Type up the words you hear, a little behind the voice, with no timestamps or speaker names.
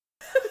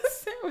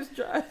sandwich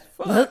dry as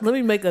fuck. Let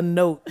me make a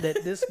note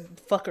that this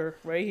fucker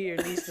right here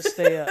needs to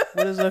stay up.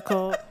 What is that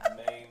called?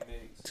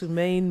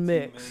 Main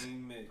mix.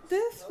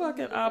 This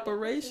fucking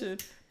operation,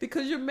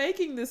 because you're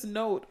making this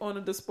note on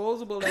a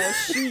disposable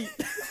ass sheet.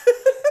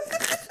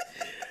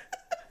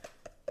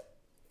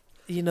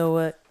 You know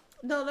what?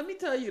 No, let me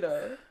tell you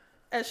though,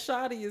 as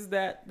shoddy as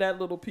that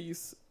little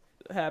piece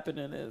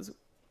happening is,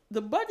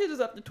 the budget is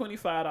up to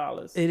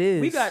 $25. It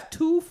is. We got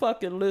 2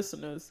 fucking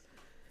listeners.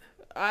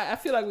 I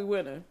feel like we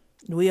winning.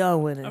 We are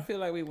winning. I feel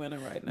like we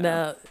winning right now.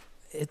 Now,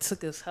 it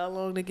took us how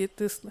long to get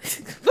this?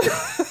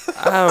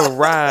 I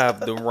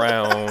arrived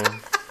around.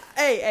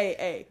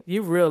 Hey.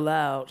 You're real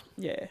loud.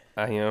 Yeah.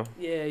 I am.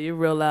 Yeah, you're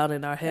real loud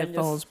in our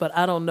headphones, but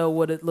I don't know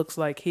what it looks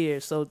like here.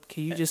 So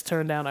can you just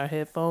turn down our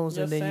headphones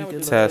and then you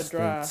can sandwich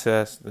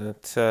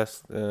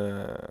Test.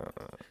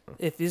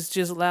 If it's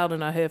just loud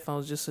in our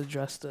headphones, just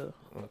address the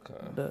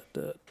Okay.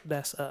 the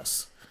that's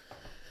us.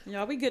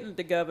 Yeah, we getting it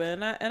together,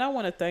 and I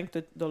want to thank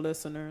the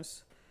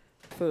listeners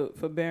for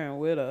bearing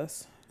with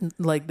us.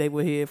 Like they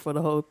were here for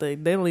the whole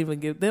thing. They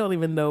don't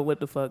even know what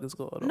the fuck is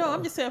going on. No,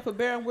 I'm just saying for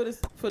bearing with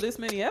us for this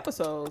many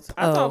episodes.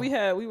 I thought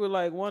we were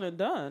like one and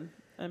done,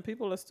 and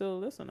people are still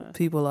listening.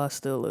 People are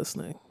still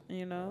listening.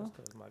 You know,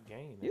 My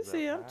game you is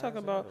see, up I'm high talking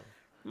as about hell.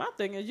 my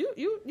thing is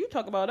you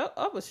talk about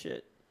other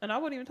shit, and I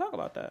wouldn't even talk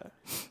about that.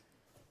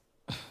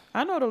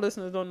 I know the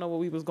listeners don't know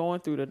what we was going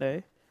through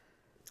today.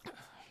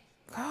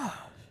 God,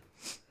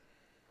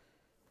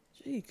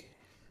 Jeek.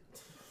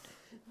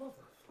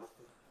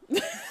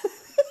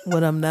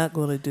 What I'm not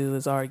going to do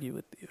is argue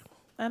with you.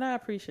 And I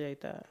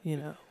appreciate that. You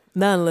know,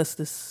 not unless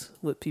this is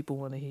what people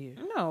want to hear.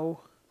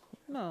 No.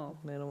 They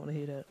don't want to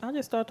hear that. I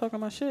just start talking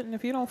my shit, and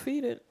if you don't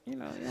feed it, you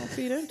don't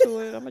feed into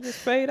it, I'm gonna just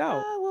fade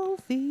out. I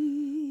won't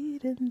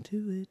feed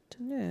into it.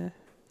 Yeah.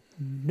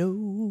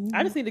 No.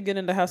 I just need to get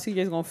into how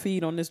CJ's gonna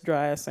feed on this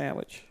dry ass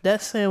sandwich.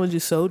 That sandwich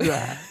is so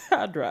dry.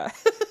 How dry?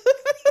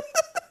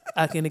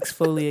 I can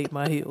exfoliate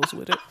my heels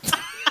with it.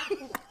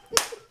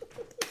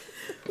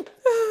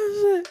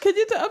 Can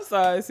you I'm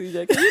sorry,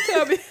 CJ.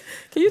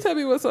 Can you tell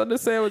me what's on the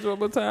sandwich one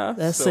more time?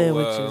 That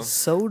sandwich is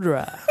so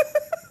dry.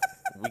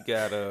 We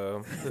got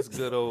this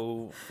good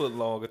old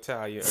foot-long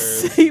Italian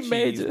C herb cheese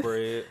major.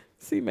 bread.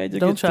 C major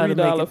Don't gets try to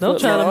make $3 it.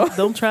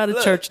 Don't try to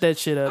Look, church that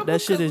shit up.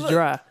 That shit is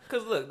dry.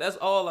 Cause look, that's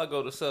all I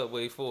go to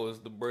Subway for is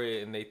the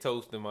bread, and they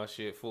toasting my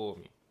shit for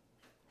me.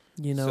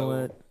 You know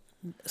what?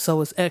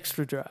 So it's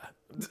extra dry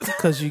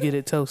because you get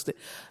it toasted.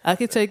 I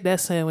could take that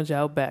sandwich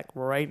out back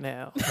right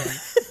now. You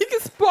can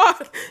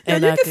spark.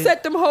 And you I can can-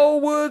 set them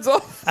whole woods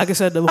off. I could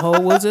set them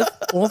whole woods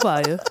on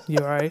fire.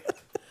 You're right.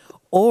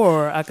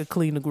 Or I could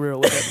clean the grill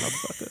with that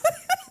motherfucker.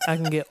 I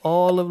can get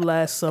all of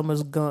last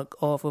summer's gunk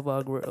off of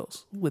our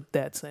grills with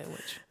that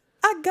sandwich.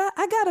 I got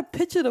to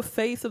picture the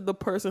face of the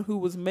person who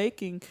was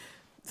making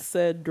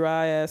said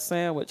dry ass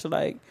sandwich.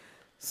 Like,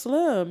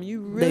 Slim,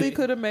 you really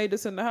could have made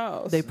this in the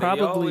house. They They always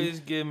probably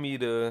give me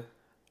the.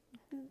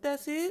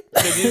 That's it.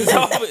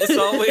 It's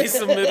always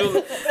some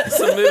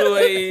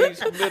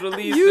middle-aged, Middle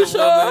Eastern You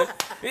sure? woman.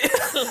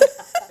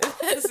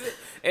 That's it.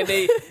 And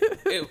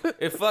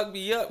it fucked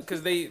me up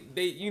because they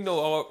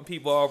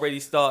people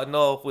already starting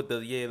off with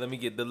let me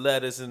get the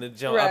lettuce and the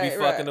junk. I be Right,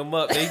 fucking right. them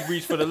up. They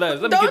reach for the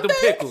lettuce. Let me Don't get the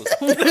pickles.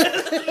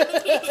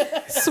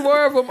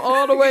 Swerve them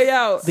all the way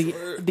out. the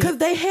Because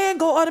they hand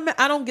go automatic.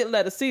 I don't get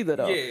lettuce either,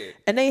 though. Yeah.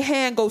 And they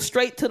hand go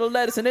straight to the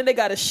lettuce, and then they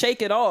got to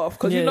shake it off.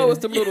 Because you Yeah. know it's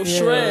them little Yeah.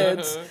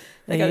 shreds.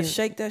 They got to And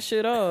shake that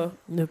shit off.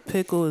 the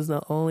pickle is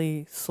the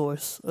only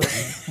source of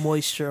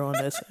moisture on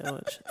that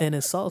sandwich, and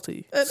it's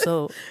salty.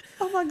 So,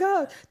 Oh, my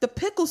God. The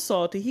pickle's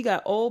salty. He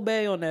got Old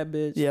Bay on that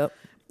bitch. yep.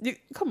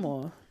 Come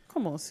on,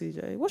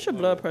 CJ. What's your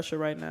blood pressure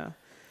right now?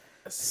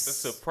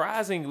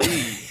 Surprisingly,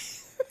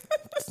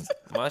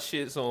 my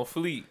shit's on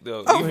fleek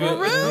though. Oh, Even- for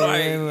real?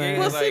 Like,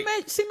 Well,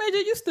 like, C Major,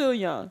 you still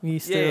young. You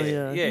still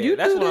young. yeah. You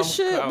that's do what this I'm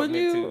shit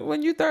counting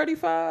when you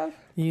 35.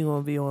 You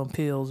gonna be on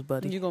pills,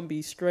 buddy, You're gonna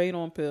be straight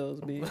on pills,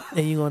 B.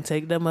 and you gonna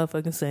take that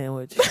motherfucking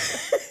sandwich,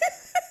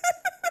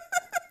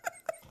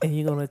 and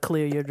you're gonna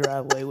clear your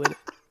driveway with it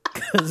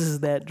because it's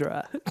that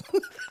dry.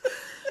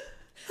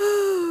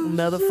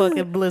 Another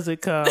fucking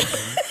blizzard comes,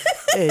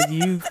 and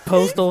you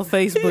post on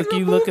Facebook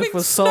you looking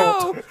for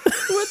salt.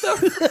 What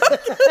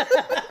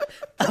the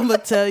I'm gonna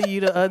tell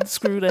you to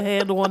unscrew the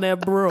handle on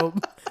that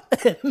broom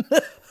and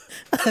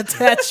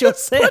attach your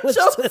sandwich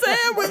your to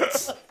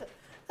sandwich?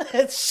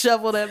 and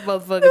shovel that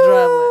motherfucking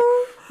driveway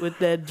with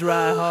that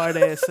dry, hard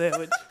ass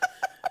sandwich.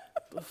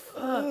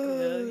 Fuck,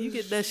 man. You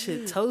get that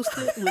shit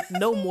toasted with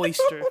no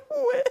moisture.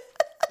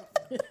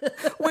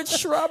 With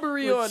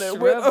shrubbery With on it,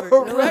 shrubbery.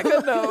 with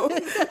oregano.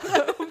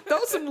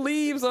 Throw some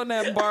leaves on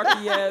that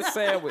barky ass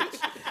sandwich.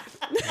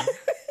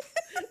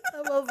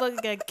 That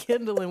motherfucker got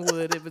kindling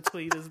wood in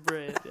between his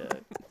bread. Yeah.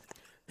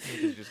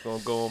 Niggas just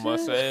gonna go on my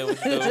sandwich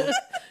though.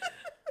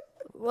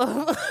 I'm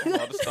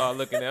about to start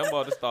looking at. I'm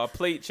about to start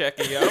plate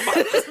checking y'all.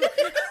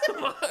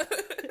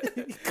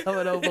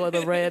 Coming over on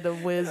a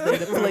random Wednesday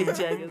to plate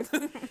checkers.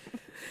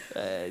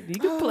 You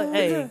can play.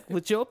 Hey,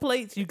 with your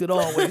plates, you could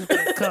always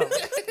come.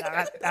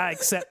 I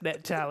accept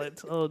that challenge.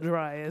 Oh,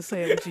 dry ass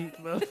sandwich eating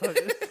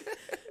motherfucker.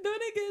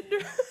 Don't they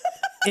get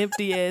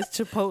Empty ass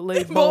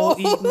Chipotle bowl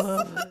eating bowls?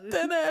 motherfucker.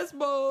 Thin ass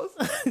bowls.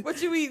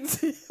 What you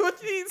eating?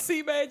 What you eating?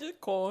 C major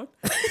corn.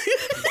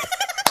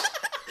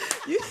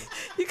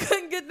 You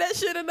couldn't get that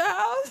shit in the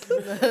house.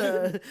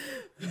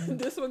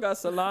 This one got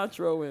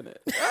cilantro in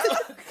it.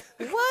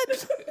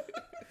 What?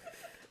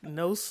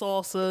 No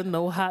salsa,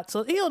 no hot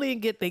sauce. He don't even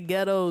get the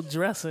ghetto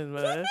dressing,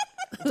 man.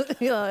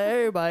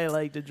 Everybody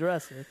like the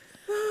dressing.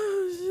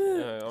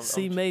 Yeah,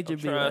 C Major I'm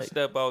be trying like, to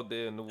step out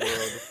there in the world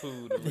of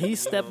food. he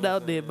stepped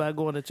out there by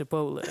going to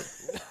Chipotle.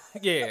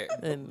 Yeah,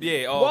 And-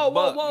 yeah. Whoa, All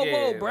whoa, buck, whoa, yeah,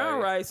 whoa! Brown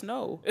like, rice,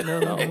 no.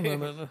 No.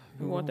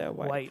 We want that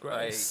white.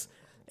 rice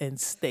and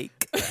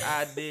steak.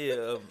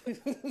 Idea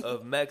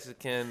of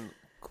Mexican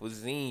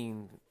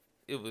cuisine.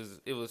 It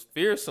was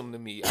fearsome to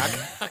me.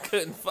 I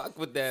couldn't fuck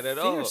with that at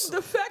all.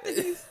 The fact that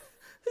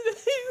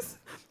he's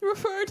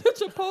referring to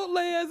Chipotle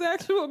as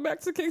actual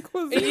Mexican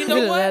cuisine. And you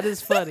know what? That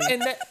is funny.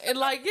 And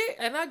I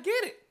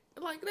get it.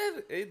 Like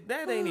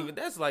that ain't even.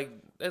 That's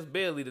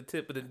barely the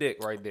tip of the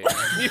dick right there.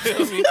 You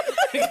feel me?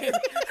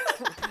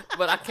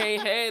 But I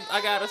can't have.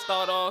 I gotta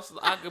start off.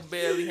 I could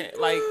barely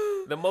like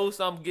the most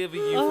I'm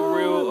giving you for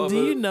real.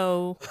 Do you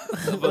know?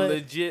 Of a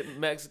legit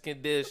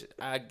Mexican dish,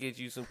 I get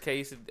you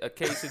a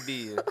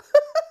quesadilla,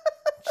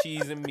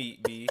 cheese and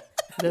meat, B.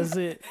 That's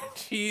it.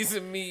 Cheese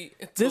and meat.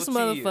 This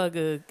tortilla.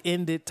 motherfucker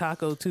ended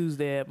Taco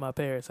Tuesday at my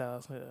parents'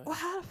 house. Well,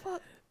 how the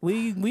fuck?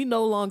 We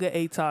no longer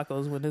ate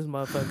tacos when this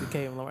motherfucker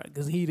came along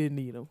because he didn't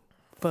eat them.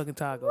 Fucking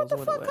tacos What the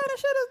went fuck away. kind of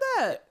shit is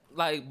that?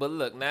 Like, but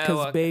look now.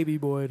 Because baby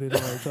boy didn't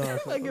like I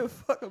tacos. give a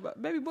fuck about.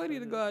 Baby boy need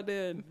to go out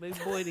there and Baby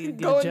boy didn't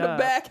go in get the job.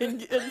 back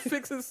and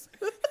fix his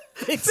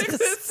Fix fix his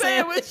his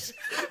sandwich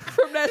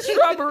from that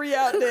shrubbery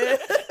out there.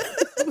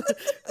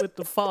 with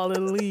the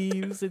fallen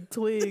leaves and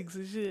twigs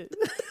and shit.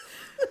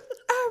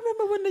 I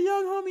remember when the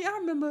young homie. I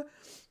remember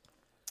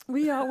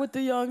we out with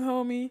the young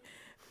homie,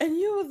 and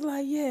you was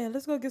like, "Yeah,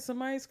 let's go get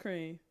some ice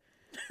cream."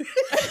 and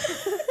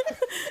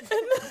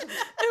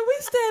we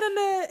standing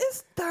there.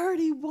 It's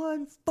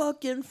 31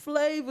 fucking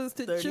flavors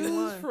to 31.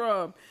 choose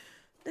from.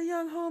 The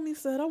young homie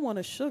said, "I want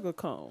a sugar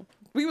cone."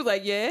 We was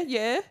like,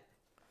 "Yeah,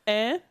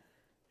 and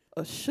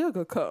a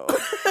sugar cone."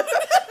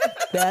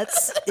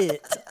 That's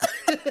it.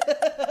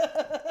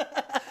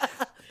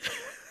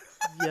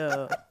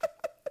 Yo.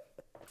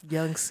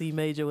 Young C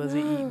Major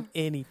wasn't eating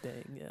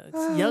anything.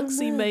 Young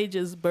C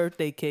Major's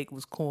birthday cake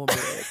was cornbread.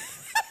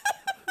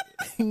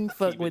 He ain't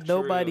fuck Keep with it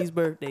true. nobody's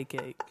birthday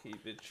cake.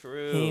 Keep it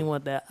true. He ain't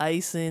want that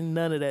icing,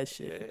 none of that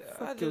shit. Yeah,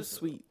 Fuck your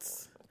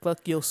sweets.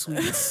 Fuck your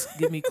sweets.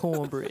 Give me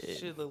cornbread.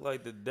 Shit look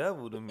like the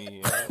devil to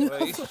me.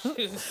 Like,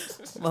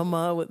 My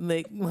mom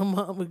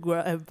would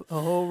grab a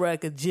whole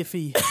rack of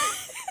Jiffy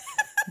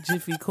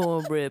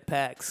cornbread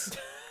packs.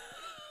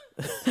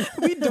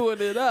 We doing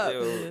it up.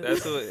 yo,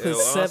 that's what. Put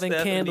 7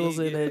 candles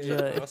in that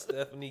joint. Aunt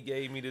Stephanie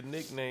gave me the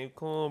nickname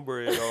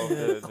Cornbread off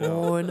that.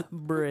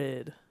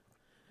 Cornbread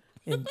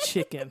and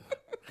chicken.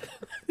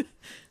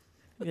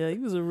 Yeah, he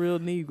was a real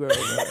Negro.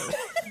 Man.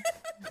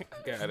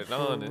 Got it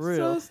on it.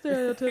 real. So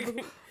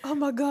stereotypical. Oh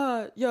my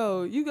God,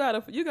 yo, you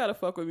gotta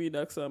fuck with me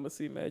next summer,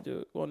 C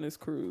Major, on this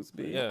cruise,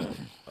 B. Yeah,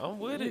 I'm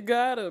with You it.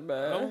 gotta,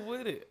 man. I'm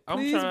with it. I'm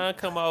Please- trying to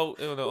come out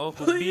in an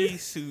Uncle B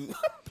suit.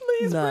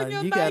 Please Nah, bring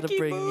your you gotta Nike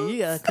bring boots. You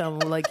gotta come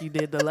like you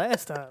did the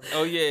last time.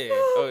 Oh yeah.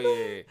 Oh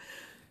yeah.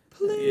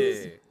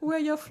 Please Yeah. wear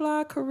your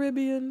fly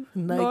Caribbean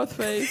Nike. North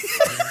Face.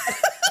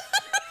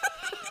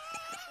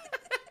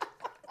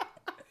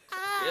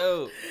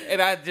 Yo,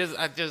 and I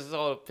just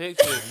saw the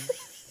picture.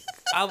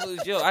 I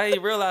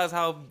didn't realize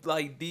how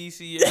like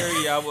DC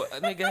area. A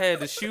nigga had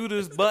the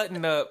shooter's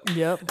button up,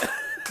 Yep.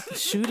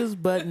 Shooters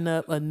button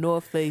up, a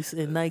North Face,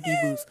 and Nike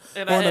boots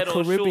And I on a had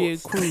on Caribbean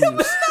shorts. cruise.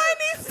 90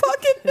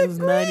 fucking It was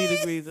 90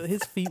 degrees.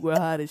 His feet were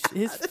hot.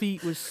 His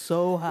feet were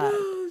so hot.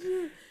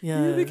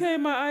 Yeah. You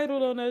became my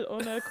idol on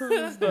that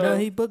cruise, though. No,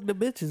 he booked the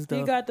bitches though.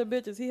 He got the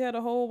bitches. He had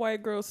a whole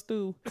white girl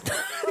stew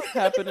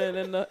happening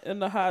in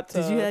the hot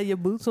tub. Did you have your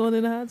boots on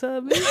in the hot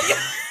tub?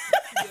 Bitch?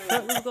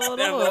 What was going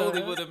that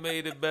only on? would have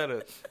made it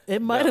better.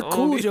 It might have That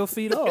cooled only- your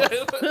feet off.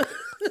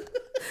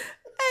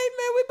 Hey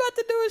man, we about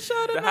to do a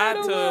show The tonight. hot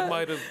or tub what?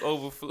 might have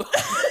overflowed.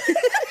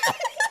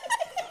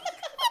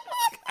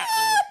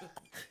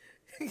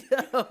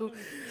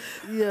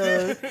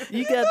 Yeah,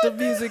 you got the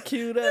music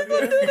queued up. Do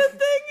the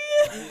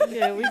thing,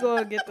 Yeah, we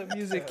gonna get the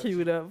music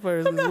queued up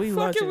first. 'cause not we fucking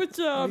lunching, with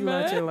y'all, we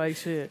man. lunching like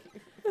shit.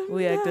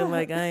 We acting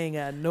like I ain't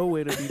got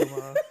nowhere to be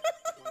tomorrow.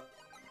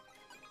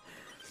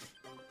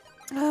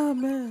 Oh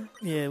man.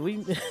 Yeah,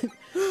 we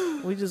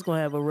just gonna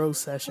have a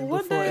roast session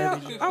One before day,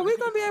 every are we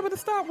gonna be able to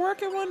stop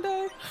working one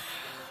day?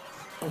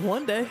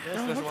 one day.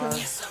 That's why.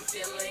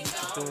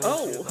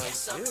 Oh.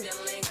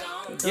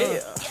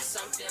 Yeah.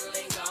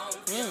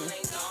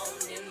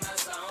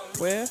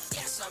 Where?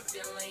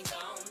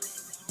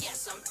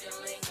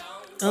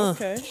 Uh,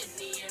 Okay.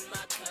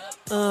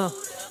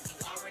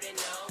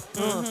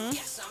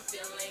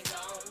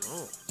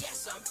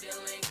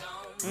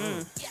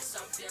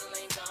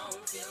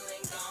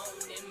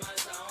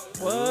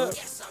 What?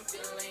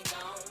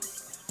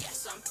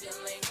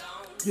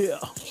 Yeah.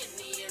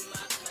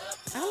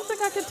 I don't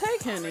think I could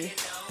take Henny.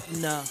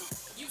 Nah.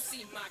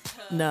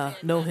 Nah,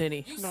 no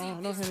Henny. No,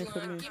 no Henny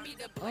for me.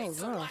 Oh,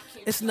 God.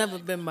 It's never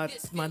been my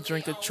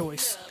drink of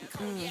choice.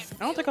 I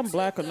don't think I'm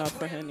black enough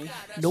for Henny.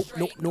 Nope.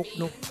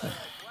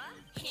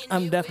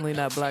 I'm definitely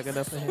not black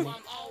enough for Henny.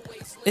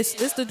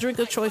 It's the drink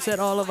of choice at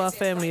all of our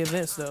family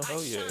events, though.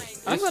 Oh yeah,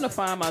 I'm going to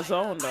find my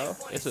zone, though.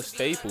 it's a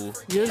staple.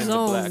 Your in the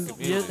black zone.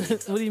 community.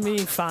 What do you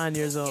mean find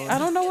your zone? I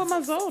don't know what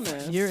my zone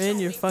is. You're in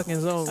your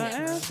fucking zone. I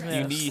am? Yes.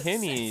 You need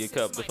Henny in your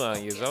cup to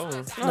find your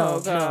zone.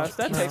 Oh, gosh.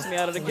 That takes me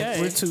out of the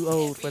game. We're too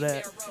old for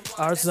that.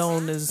 Our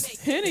zone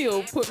is Henny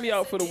will put me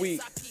out for the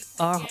week.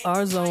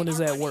 our zone is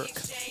at work.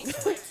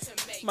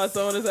 My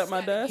zone is at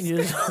my desk.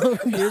 Your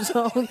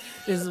zone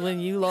is when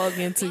you log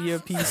into your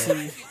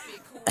PC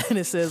and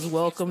it says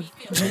 "Welcome,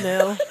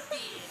 Janelle."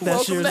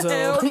 That's Welcome your to zone.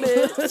 hell,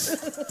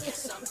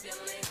 bitch.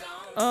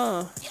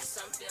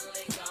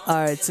 All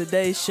right,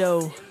 today's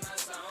show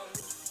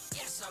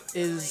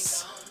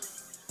is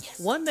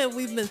one that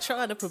we've been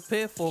trying to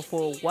prepare for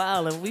a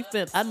while,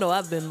 and I know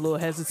I've been a little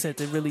hesitant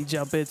to really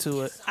jump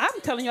into it. I'm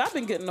telling you, I've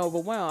been getting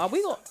overwhelmed. Are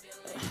we going?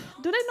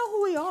 Do they know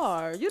who we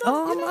are? You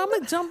don't. I'm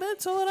gonna jump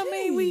into it. I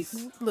mean,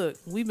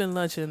 we've been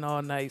lunching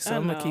all night, so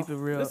I'm gonna keep it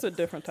real. This is a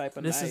different type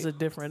of night. This is a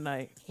different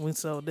night.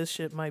 So this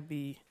shit might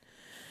be.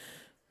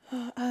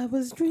 I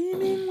was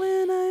dreaming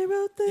when I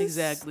wrote this.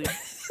 Exactly.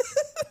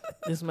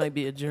 This might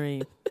be a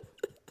dream.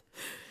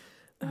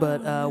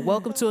 But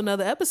welcome to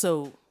another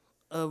episode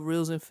of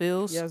Reels and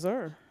Feels. Yes,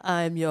 sir.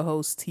 I'm your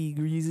host, T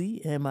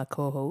Greasy, and my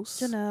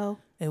co-host, Janelle.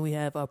 And we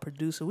have our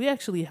producer. We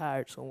actually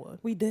hired someone.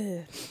 We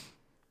did.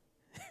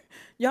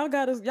 Y'all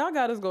got us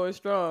going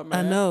strong,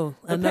 man. I know.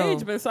 The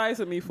page been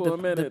sizing me for a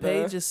minute. The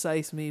page just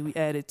sized me. We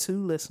added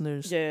 2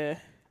 listeners. Yeah.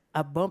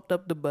 I bumped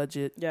up the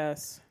budget.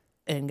 Yes.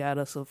 And got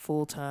us a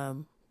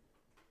full-time,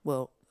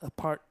 a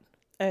part.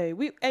 Hey,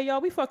 y'all,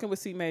 we fucking with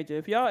C Major.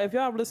 If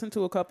y'all listen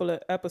to a couple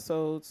of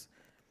episodes,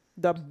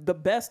 the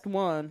best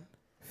one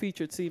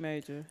featured C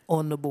Major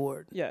on the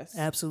board. Yes,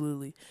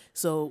 absolutely.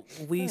 So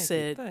we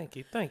said,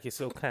 thank you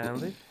so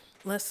kindly.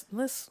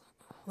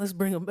 Let's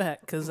bring him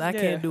back because I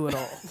can't do it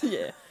all.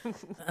 Yeah,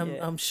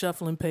 I'm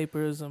shuffling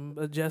papers. I'm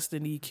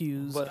adjusting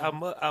EQs. But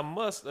I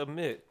must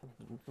admit,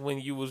 when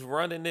you was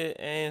running it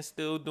and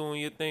still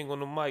doing your thing on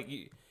the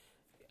mic,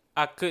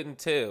 I couldn't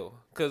tell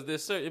because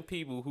there's certain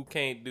people who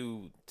can't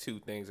do 2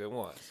 things at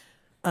once.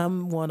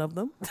 I'm one of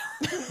them,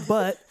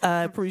 but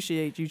I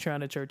appreciate you trying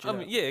to church it up.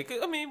 I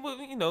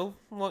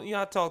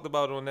talked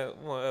about it on that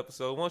one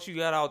episode. Once you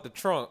got out the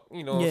trunk,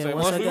 you know what I'm saying?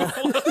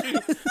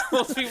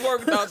 Once we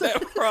worked out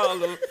that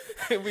problem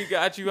and we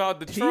got you out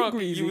the trunk,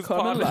 you was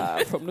coming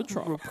live from the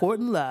trunk.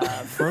 Reporting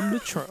live from the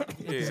trunk.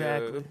 Yeah.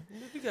 Exactly.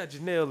 We got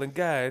Janelle and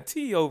Guy and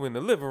T over in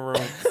the living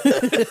room.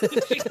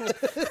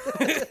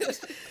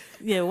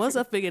 Yeah, once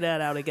I figured that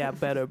out, it got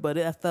better. But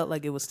I felt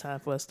like it was time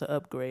for us to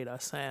upgrade our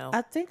sound.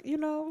 I think, you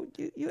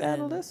add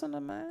a listener,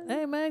 man.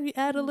 Hey, man, you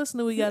add a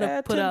listener, we got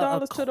to put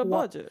out $10 to the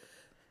budget.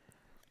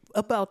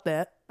 About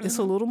that. Mm-hmm. It's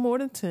a little more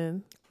than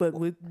 10, but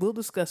we'll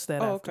discuss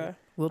that after. Okay.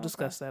 We'll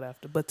discuss that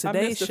after. But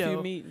today's show, a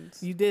few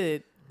meetings. You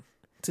did.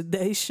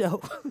 Today's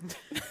show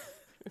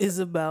is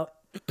about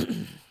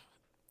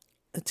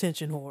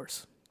attention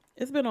whores.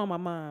 It's been on my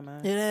mind,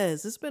 man. It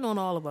has. It's been on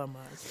all of our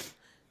minds.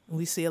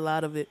 We see a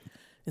lot of it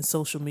in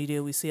social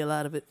media. We see a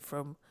lot of it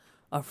from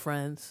our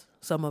friends,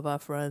 some of our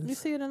friends. You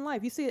see it in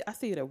life. I see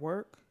it at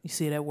work. You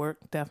see it at work,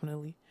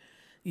 definitely.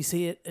 You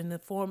see it in the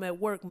form at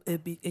work.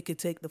 It could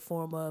take the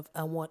form of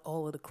I want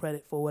all of the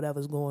credit for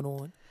whatever's going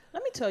on.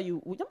 Let me tell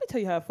you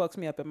how it fucks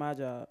me up at my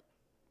job.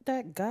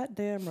 That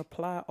goddamn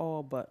reply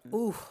all button.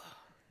 Ooh,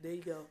 there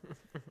you go.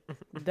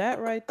 That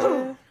right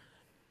there.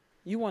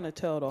 You want to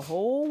tell the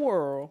whole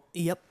world.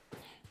 Yep.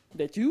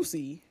 That you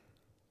see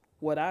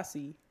what I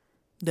see.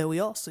 That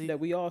we all see.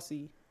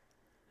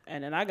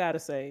 And then I got to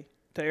say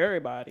to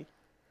everybody,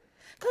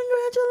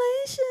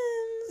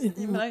 congratulations.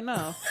 You're like,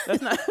 no,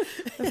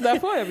 that's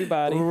not for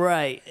everybody.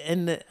 Right.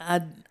 And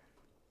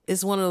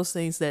it's one of those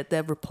things that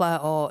reply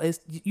all is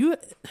you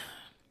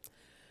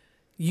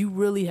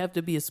really have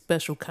to be a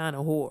special kind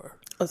of whore.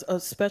 A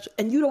special,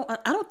 and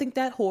I don't think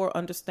that whore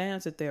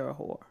understands that they're a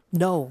whore.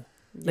 No,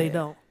 they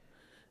don't.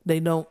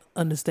 They don't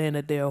understand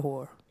that they're a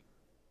whore.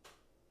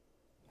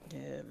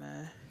 Yeah,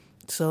 man.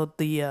 So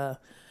the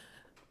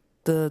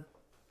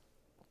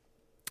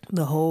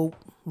whole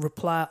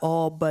reply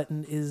all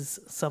button is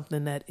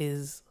something that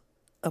is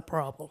a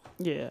problem.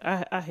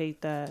 Yeah, I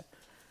hate that.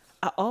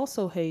 I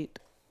also hate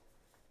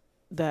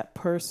that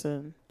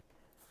person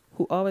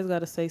who always got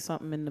to say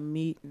something in the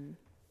meeting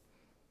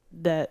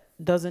that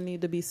doesn't need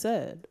to be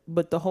said,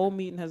 but the whole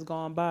meeting has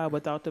gone by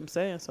without them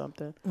saying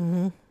something,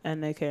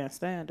 and they can't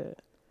stand it.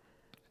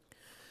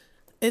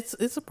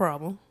 It's a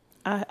problem.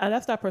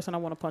 That's that person I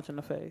want to punch in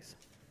the face.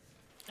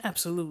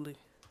 Absolutely.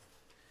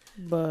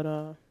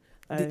 But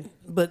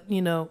but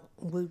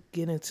we'll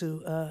get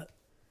into.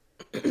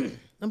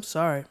 I'm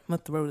sorry, my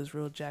throat is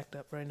real jacked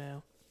up right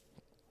now.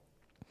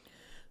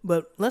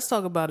 But let's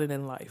talk about it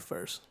in life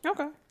first.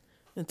 Okay.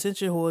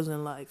 Attention whores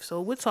in life.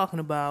 So we're talking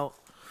about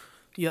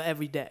your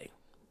everyday.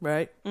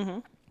 right? Mm-hmm.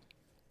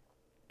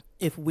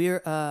 If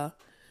we're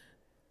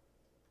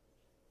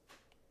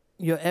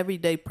your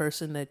everyday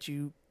person that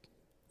you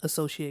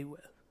associate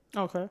with,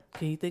 Okay.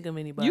 can you think of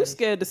anybody? You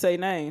scared to say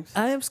names.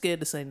 I am scared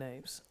to say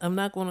names. I'm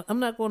not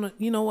gonna.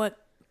 You know what?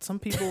 Some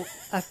people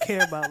I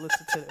care about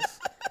listen to this.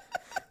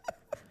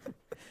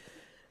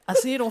 I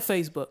see it on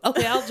Facebook.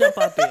 Okay, I'll jump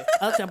out there.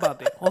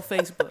 On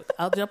Facebook.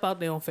 I'll jump out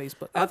there on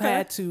Facebook. I've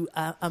had to.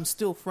 I'm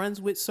still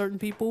friends with certain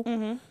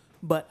people,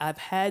 but I've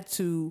had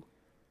to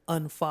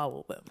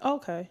unfollow them.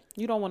 Okay.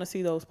 You don't want to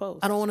see those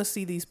posts. I don't want to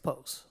see these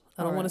posts.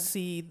 I don't want to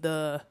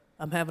Alright. see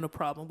I'm having a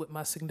problem with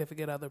my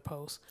significant other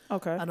posts.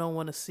 Okay. I don't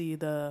want to see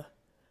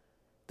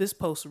this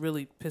post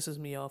really pisses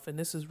me off, and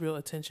this is real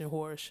attention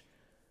whorish.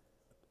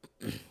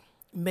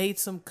 Made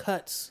some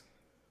cuts.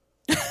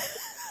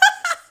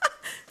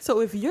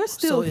 So if you're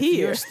still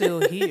here,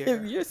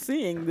 if you're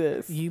seeing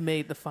this, you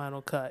made the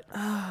final cut.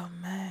 Oh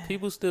man.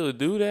 People still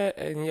do that,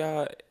 and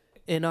y'all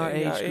In our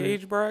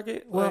age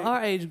bracket. Well, Like,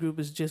 our age group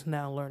is just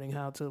now learning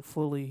how to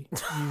fully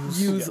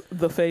use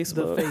the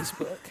Facebook. the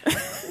Facebook.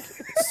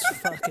 It's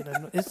fucking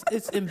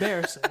it's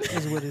embarrassing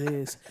is what it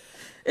is.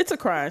 It's a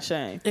crying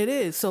shame. It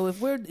is. So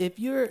if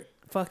you're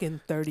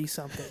fucking 30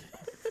 something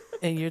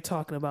and you're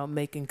talking about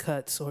making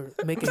cuts or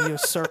making your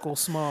circle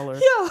smaller,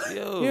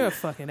 Yo, you're a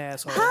fucking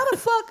asshole. how the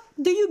fuck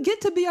do you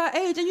get to be our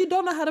age and you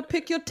don't know how to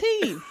pick your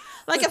team?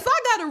 Like, if I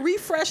got to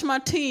refresh my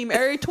team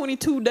every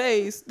 22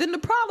 days, then the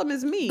problem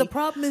is me. The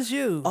problem is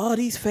you. All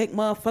these fake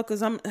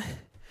motherfuckers,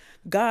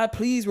 God,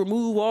 please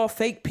remove all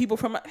fake people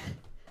from my...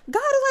 God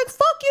is like,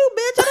 fuck you,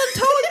 bitch.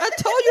 I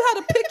told you how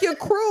to pick your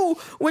crew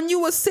when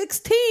you were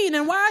 16,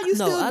 and why are you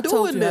still doing this? I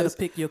told you how to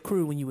pick your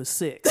crew when you were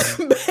 6.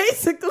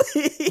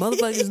 Basically.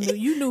 Motherfuckers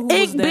knew who was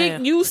Ink, down.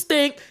 bink, you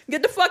stink.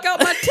 Get the fuck out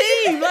my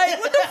team. Like,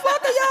 what the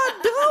fuck are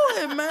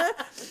y'all doing, man?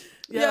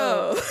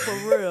 Yo,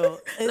 for real.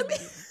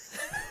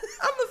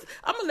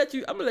 I'm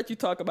gonna let you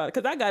talk about it,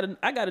 because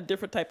I got a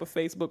different type of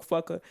Facebook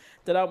fucker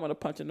that I want to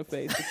punch in the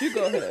face. But you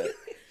go ahead.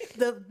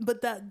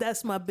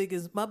 That's my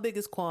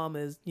biggest qualm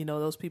is,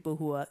 those people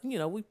who are,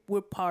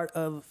 we're part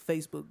of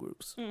Facebook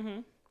groups.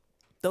 Mm-hmm.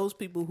 Those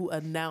people who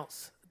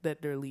announce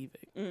that they're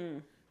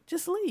leaving.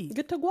 Just leave.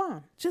 Get to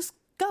Guam. Just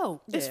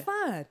go. Yeah. It's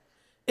fine.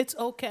 It's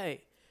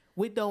okay.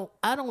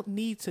 I don't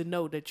need to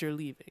know that you're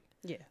leaving.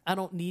 Yeah. I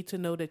don't need to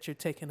know that you're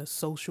taking a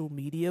social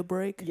media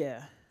break.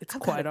 Yeah. It's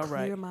quite all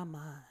right. Clear my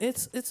mind.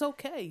 It's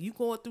okay. You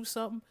going through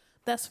something,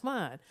 that's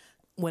fine.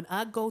 When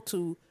I go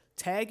to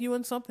tag you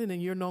in something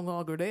and you're no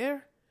longer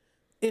there,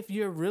 if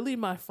you're really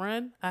my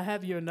friend, I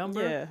have your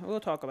number. Yeah, we'll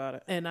talk about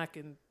it. And I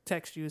can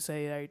text you and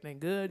say everything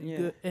good, Yeah.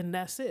 good, and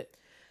that's it.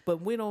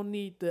 But we don't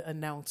need the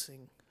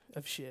announcing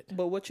of shit.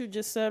 But what you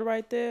just said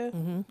right there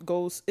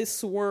it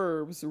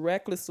swerves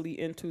recklessly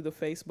into the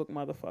Facebook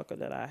motherfucker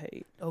that I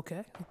hate.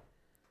 Okay.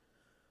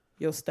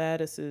 Your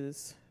status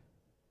is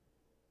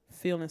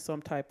feeling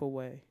some type of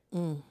way.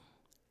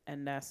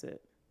 And that's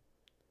it.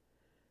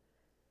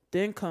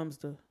 Then comes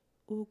the,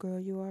 ooh, girl,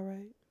 you all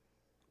right?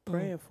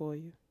 Praying for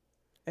you.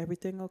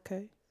 Everything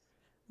okay?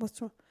 What's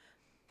wrong?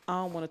 I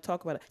don't want to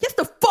talk about it. Yes,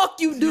 the fuck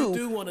you do. You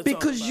do want to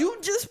because talk about you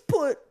just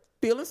put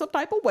feeling some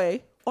type of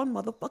way on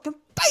motherfucking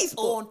Facebook.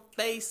 On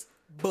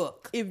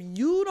Facebook. If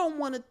you don't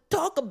want to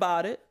talk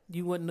about it,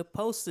 You wouldn't have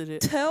posted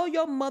it. tell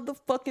your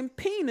motherfucking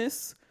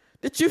penis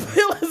that you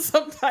feeling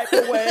some type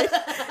of way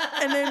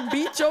and then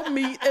beat your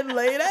meat and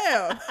lay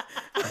down.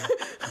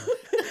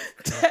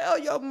 Tell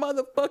your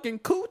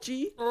motherfucking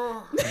coochie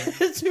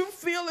that you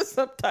feeling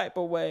some type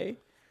of way.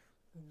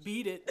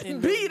 Beat it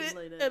and Beat it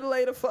and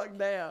lay the fuck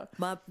down.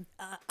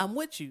 I'm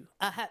with you.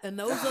 And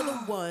those are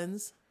the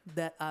ones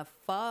that I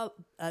follow.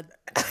 A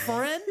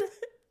friend,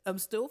 I'm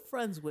still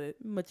friends with,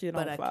 But you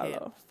don't I follow.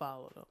 can't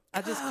follow them.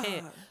 I just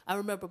can't. I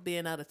remember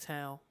being out of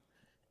town,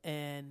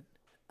 and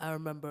I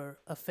remember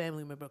a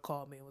family member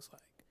called me and was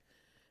like,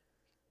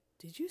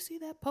 "Did you see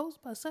that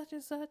post by such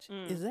and such?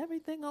 Is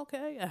everything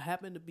okay?" I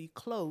happened to be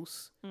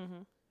close,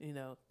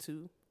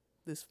 to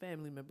this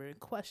family member in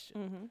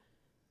question,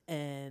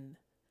 and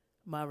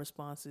my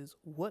response is,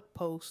 "What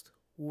post?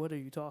 What are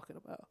you talking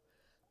about?"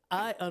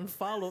 I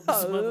unfollowed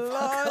this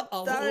motherfucker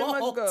a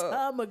long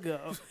time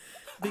ago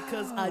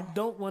because I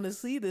don't want to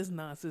see this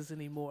nonsense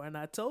anymore. And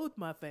I told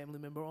my family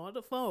member on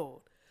the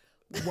phone,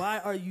 "Why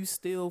are you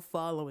still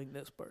following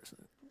this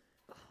person?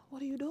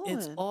 What are you doing?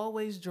 It's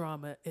always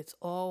drama. It's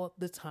all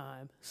the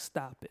time.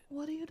 Stop it.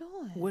 What are you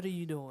doing? What are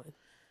you doing?"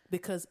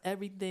 Because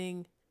every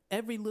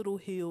little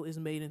hill is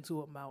made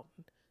into a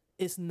mountain.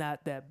 It's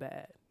not that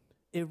bad.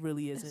 It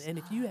really isn't. And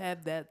if you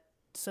have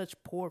such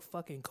poor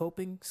fucking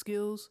coping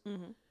skills,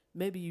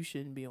 maybe you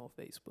shouldn't be on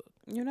Facebook.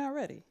 You're not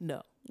ready.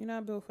 No. You're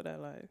not built for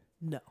that life.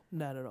 No,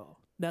 not at all.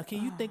 Now,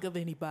 can you think of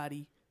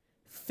anybody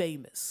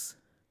famous?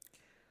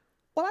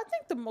 Well, I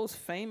think the most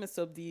famous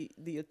of the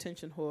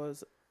attention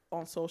whores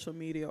on social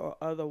media or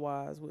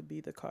otherwise would be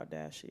the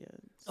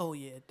Kardashians. Oh,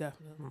 yeah,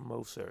 definitely.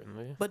 most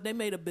certainly. But they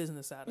made a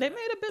business out of it. They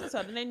made a business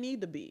out of it, and they need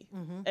to be.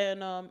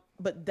 And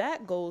but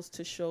that goes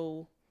to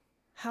show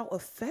how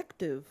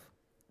effective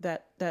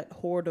that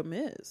whoredom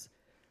is.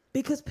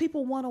 Because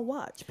people want to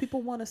watch.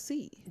 People want to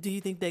see. Do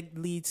you think that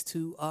leads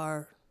to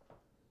our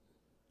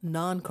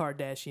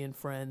non-Kardashian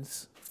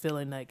friends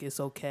feeling like it's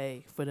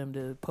okay for them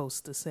to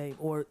post the same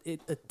or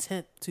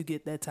attempt to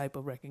get that type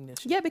of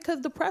recognition? Yeah,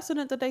 because the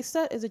precedent that they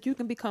set is that you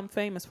can become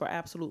famous for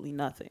absolutely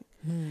nothing.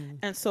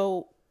 And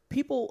so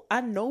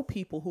I know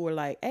people who are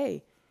like,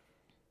 hey,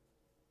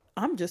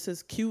 I'm just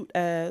as cute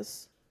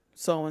as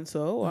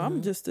so-and-so, or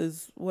I'm just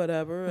as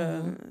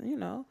whatever, you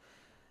know,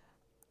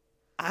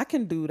 I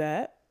can do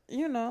that,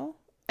 you know,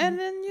 and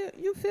then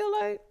you feel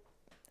like,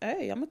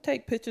 hey, I'm gonna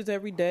take pictures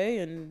every day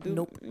and do.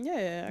 Nope.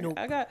 Yeah, Nope.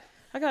 I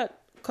got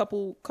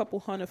couple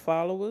 100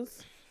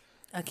 followers.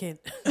 I can't.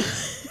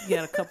 You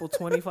got a couple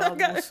 20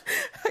 followers.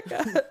 I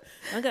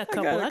got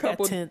a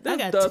couple. 10. I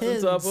got dozens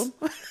tens of them.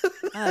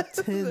 I have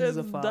tens There's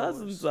of followers.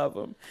 dozens of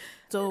them.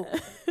 So,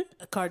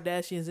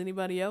 Kardashians.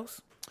 Anybody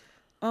else?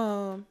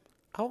 I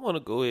want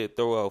to go ahead and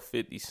throw out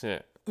 50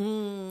 Cent.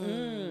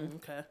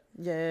 Okay.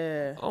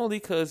 Yeah. Only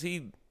because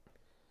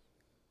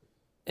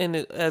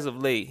as of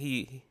late,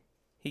 he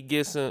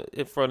gets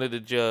in front of the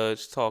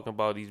judge talking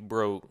about he's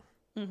broke.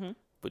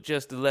 But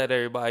just to let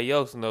everybody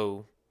else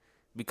know,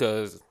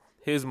 because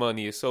his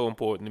money is so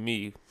important to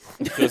me,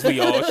 because we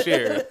all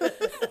share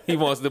it, he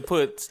wants to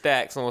put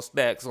stacks on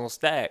stacks on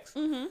stacks.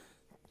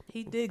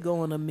 He did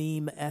go on a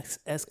meme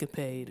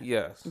escapade.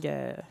 Yes.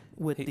 Yeah.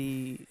 With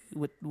the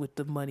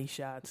money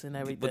shots and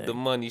everything. With the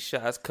money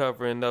shots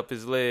covering up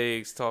his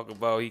legs, talking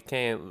about he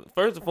can't.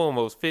 First and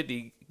foremost,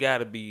 50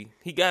 gotta be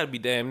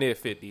damn near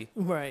 50.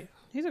 Right.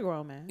 He's a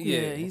grown man.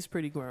 Yeah, he's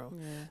pretty grown.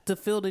 Yeah. To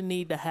feel the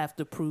need to have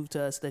to prove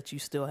to us that you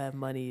still have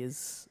money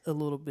is a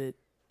little bit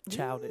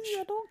childish.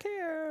 I don't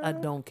care. I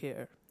don't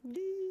care.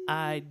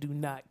 I do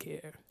not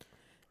care.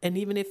 And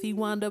even if he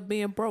wound up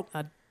being broke,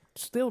 I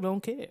still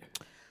don't care.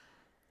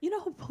 You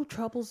know who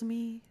troubles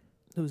me?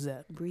 Who's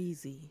that?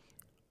 Breezy.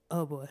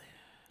 Oh boy.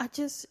 I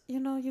just, you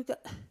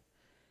got.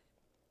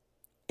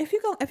 If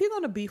you're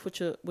gonna beef with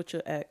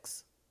your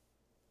ex,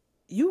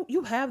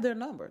 you have their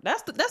number.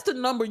 That's the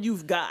number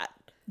you've got.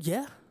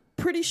 Yeah.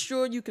 Pretty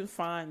sure you can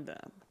find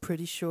them.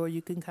 Pretty sure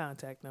you can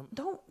contact them.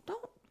 Don't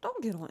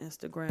get on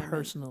Instagram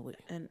personally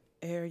and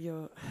air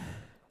your.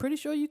 Pretty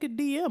sure you could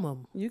DM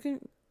them. You can.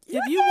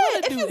 If you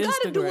want to do Instagram, if you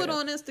gotta do it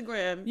on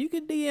Instagram, you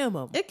can DM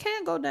them. It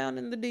can go down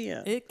in the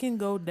DM. It can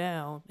go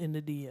down in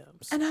the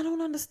DMs. And I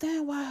don't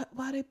understand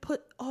why they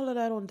put all of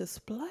that on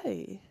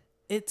display.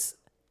 It's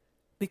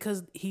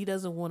because he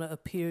doesn't want to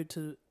appear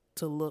to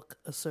look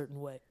a certain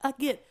way. I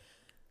get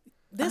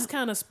this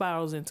kind of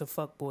spirals into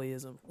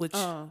fuckboyism, which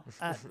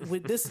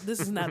this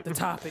is not the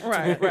topic.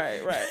 Right.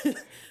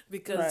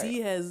 Because he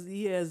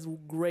has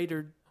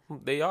greater.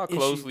 They are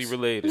closely issues.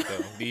 Related,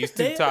 though. These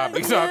two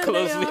topics are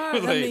closely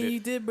related. I mean, you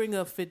did bring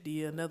up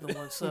 50, another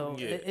one. So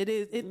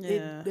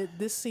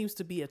this seems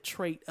to be a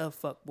trait of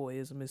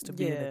fuckboyism, is to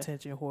be an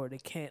attention whore. They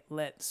can't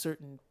let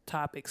certain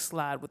topics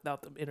slide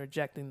without them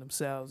interjecting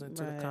themselves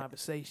into the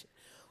conversation.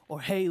 Or,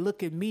 hey,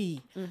 look at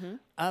me.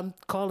 I'm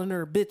calling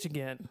her a bitch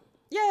again.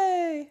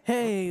 Yay!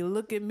 Hey,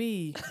 look at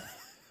me.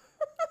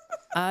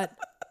 I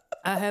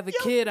have a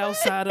kid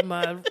outside of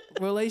my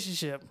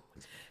relationship.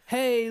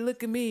 Hey,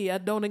 look at me. I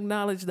don't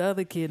acknowledge the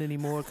other kid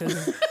anymore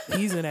because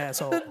he's an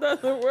asshole. It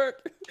doesn't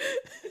work.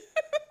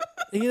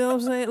 You know what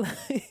I'm saying?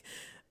 Like,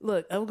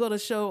 look, I'm going to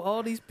show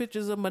all these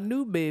pictures of my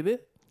new baby,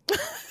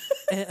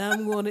 and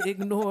I'm going to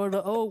ignore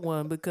the old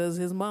one because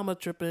his mama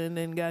tripping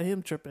and got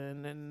him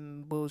tripping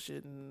and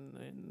bullshit.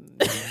 And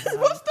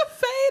What's the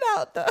fade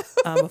out, though?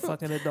 I'm a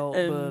fucking adult,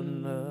 but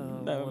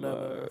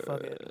whatever.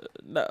 Fuck it.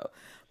 No.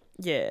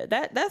 Yeah,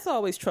 that's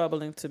always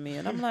troubling to me,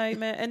 and I'm like,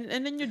 man,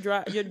 and then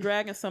you're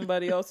dragging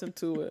somebody else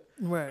into it,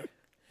 right?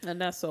 And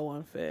that's so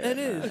unfair. It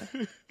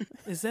is.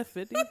 Is that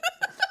 50?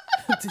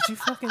 Did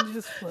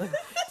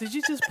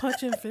you just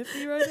punch in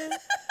 50 right now?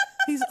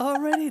 He's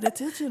already the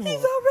attention whore.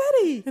 He's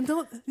already, and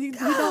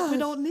we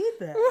don't need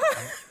that.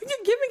 Right.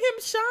 You're giving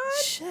him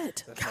shine.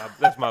 Shit.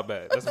 That's my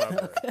bad.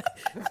 Okay.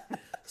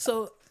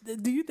 So,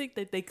 do you think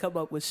that they come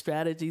up with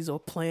strategies or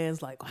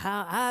plans like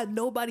how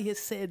nobody has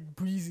said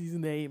Breezy's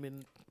name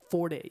in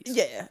 4 days?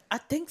 Yeah, I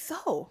think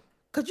so.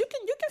 Cause you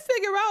can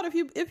figure out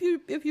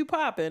if you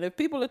popping, if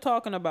people are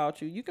talking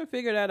about you, you can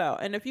figure that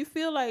out. And if you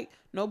feel like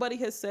nobody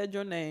has said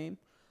your name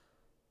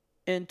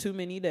in too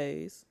many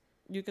days,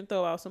 you can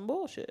throw out some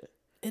bullshit.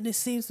 And it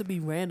seems to be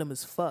random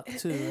as fuck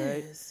too,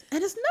 right?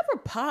 And it's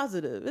never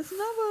positive. It's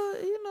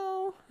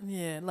never,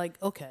 Yeah,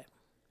 like okay.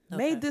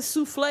 Made this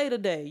souffle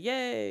today.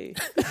 Yay.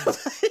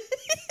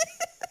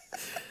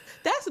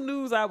 That's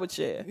news I would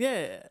share.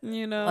 Yeah.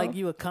 Like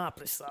you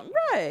accomplished something.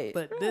 Right.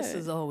 But this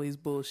is always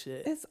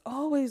bullshit. It's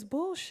always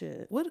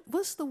bullshit.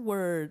 What's the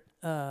word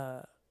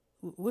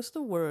what's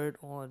the word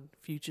on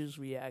Future's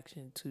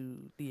reaction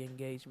to the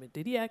engagement?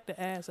 Did he act the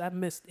ass? I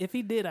missed. If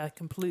he did, I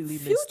completely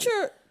missed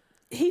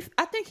it.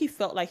 I think he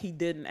felt like he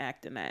didn't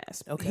act an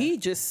ass. Okay. He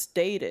just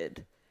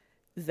stated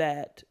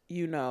that,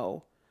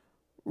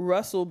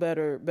 Russell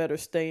better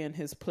stay in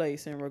his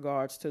place in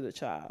regards to the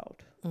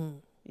child.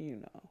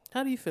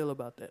 How do you feel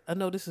about that? I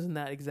know this is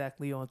not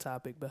exactly on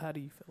topic, but how do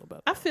you feel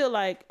about that? I feel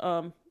like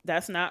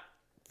that's not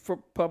for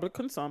public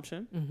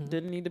consumption.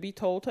 Didn't need to be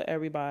told to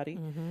everybody.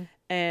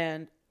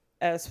 And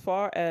as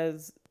far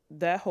as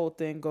that whole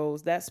thing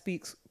goes, that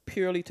speaks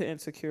purely to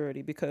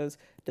insecurity, because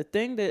the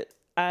thing that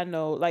I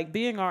know, like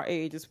being our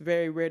age, it's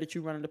very rare that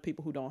you run into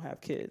people who don't have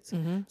kids.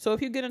 So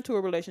if you get into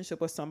a relationship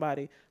with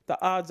somebody,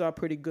 the odds are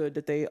pretty good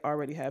that they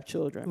already have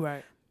children.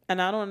 Right.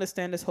 And I don't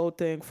understand this whole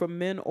thing for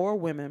men or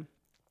women.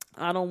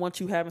 I don't want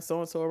you having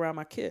so-and-so around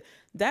my kid.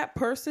 That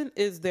person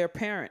is their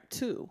parent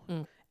too.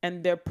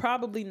 And they're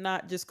probably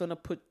not just going to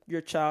put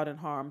your child in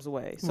harm's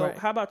way. So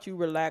how about you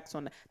relax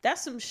on that?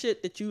 That's some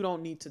shit that you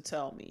don't need to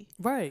tell me.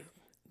 Right.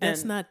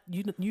 That's not,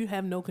 you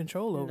have no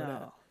control over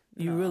that.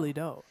 You really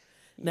don't.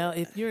 Now,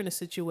 if you're in a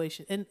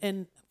situation,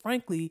 and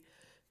frankly,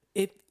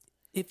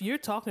 if you're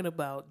talking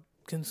about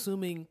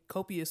consuming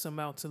copious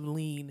amounts of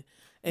lean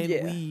and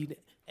weed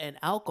and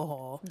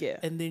alcohol,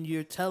 and then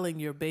you're telling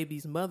your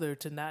baby's mother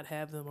to not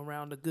have them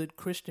around a good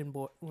Christian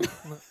boy,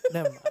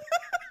 never mind.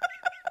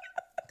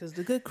 Because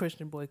the good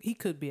Christian boy, he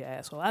could be an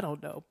asshole. I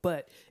don't know.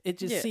 But it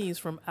just seems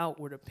from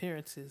outward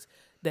appearances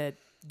that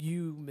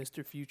you,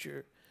 Mr.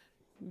 Future,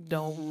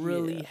 don't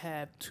really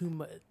have too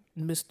much.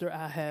 Mr.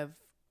 I have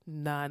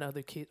 9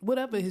 other kids.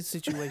 Whatever his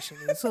situation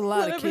is. It's a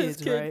lot of kids, his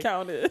kid right?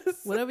 Count is.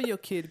 Whatever your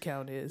kid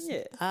count is.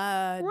 Yeah.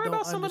 I Worry don't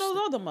about some understand. of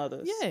those other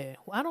mothers. Yeah.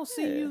 I don't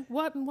see you.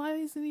 Why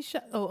isn't he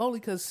shot? Oh, only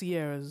because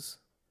Sierra's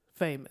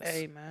famous.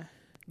 Hey, man.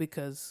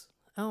 Because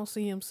I don't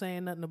see him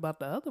saying nothing about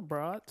the other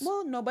broads.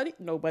 Well, nobody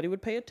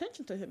would pay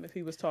attention to him if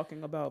he was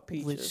talking about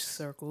Peaches. Which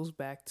circles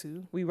back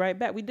to We right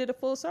back. We did a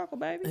full circle,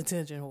 baby.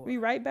 attention whore. We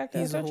right back to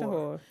He's a attention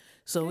whore. whore.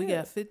 So we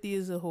got 50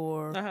 as a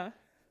whore. Uh-huh.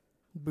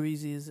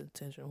 Breezy is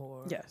attention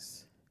whore.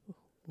 Yes.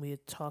 We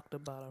had talked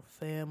about our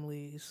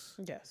families.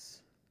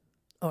 Yes.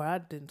 Or I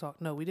didn't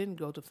talk. No, we didn't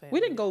go to family.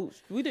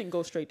 We didn't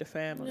go straight to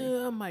family.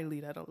 Yeah, I might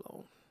leave that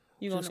alone.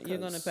 You're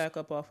gonna back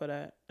up off of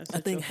that. I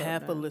think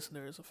half a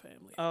listener is a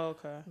family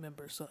okay.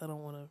 member, so I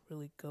don't want to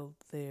really go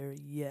there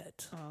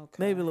yet. Okay.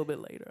 Maybe a little bit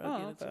later. I'll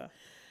get into okay.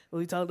 it.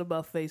 We talked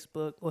about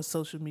Facebook or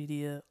social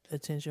media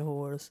attention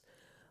whores.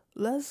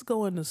 Let's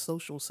go into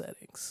social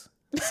settings.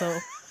 So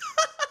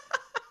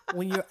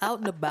when you're out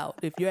and about,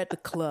 if you're at the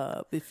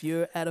club, if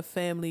you're at a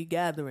family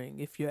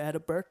gathering, if you're at a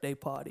birthday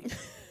party,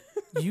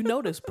 you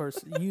know this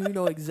person. You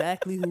know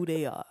exactly who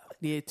they are.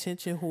 The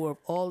attention whore of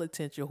all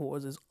attention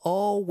whores is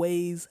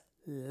always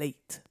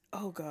late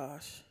Oh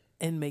gosh.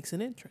 and makes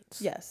an entrance.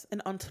 Yes,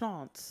 an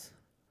entrance.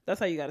 That's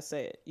how you got to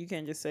say it. You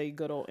can't just say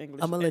good old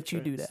English. I'm going to let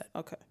you do entrance. that.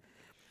 Okay.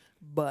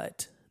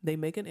 But they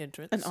make an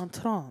entrance. An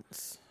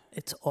entrance.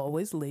 It's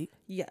always late.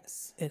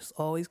 Yes. It's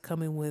always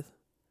coming with,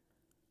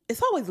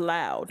 It's always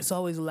loud. it's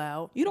always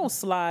loud. You don't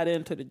slide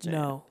into the jam.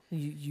 No.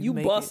 You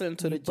make bust it.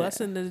 into the You bust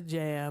jam. into the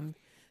jam.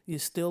 You're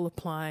still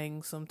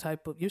applying some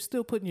type of, you're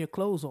still putting your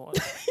clothes on.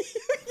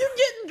 You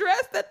getting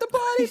dressed at the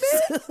party,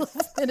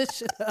 bitch?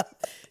 Finish it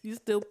up. You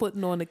still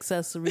putting on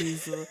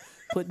accessories or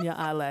putting your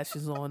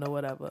eyelashes on or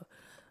whatever.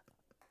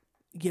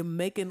 You're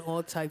making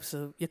all types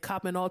of, you're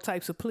copping all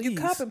types of pleas. You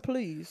copping,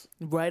 please.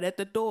 Right at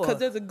the door. Because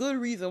there's a good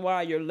reason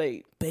why you're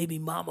late. Baby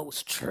mama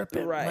was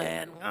tripping, Right.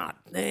 man. God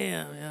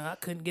damn, yeah, I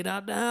couldn't get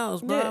out the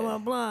house, blah, Yeah. blah,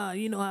 blah.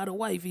 You know how the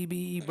wifey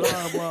be,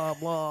 blah, blah,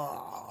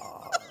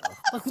 blah.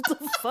 What the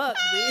fuck,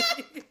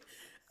 man?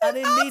 I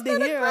didn't need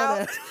to hear all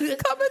that.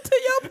 Coming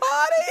to your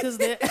party? Because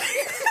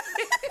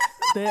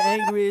they're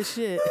angry as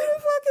shit. Who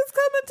the fuck is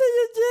coming to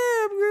your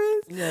jam,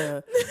 Chris?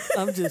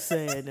 Yeah, I'm just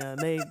saying now.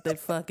 They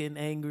fucking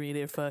angry.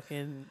 They're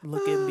fucking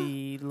look at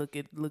me. Look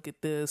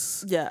at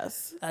this.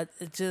 Yes.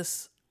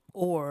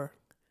 Or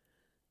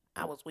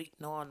I was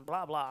waiting on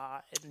blah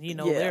blah, and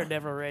Yeah. they're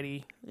never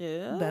ready.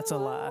 Yeah. That's a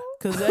lie.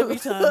 Because every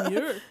time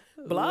you're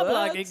blah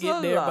blah can That's get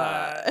a there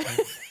lie.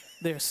 by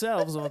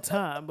themselves on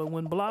time, but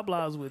when blah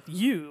blah is with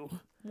you,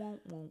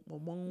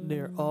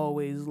 they're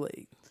always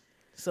late.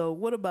 So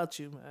what about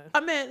you, man? I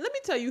mean, let me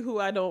tell you who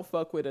I don't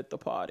fuck with at the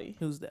party.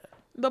 Who's that?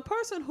 The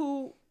person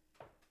who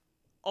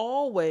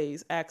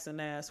always acts an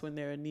ass when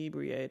they're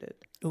inebriated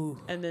Ooh.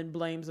 and then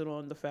blames it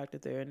on the fact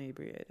that they're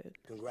inebriated.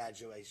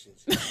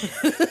 Congratulations.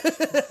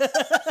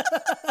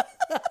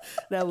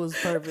 That was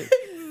perfect.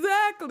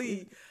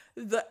 Exactly.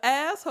 The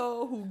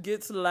asshole who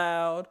gets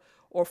loud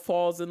or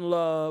falls in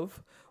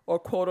love or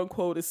quote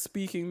unquote is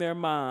speaking their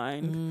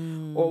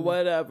mind or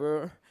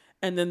whatever.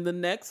 And then the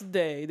next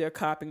day they're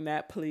copping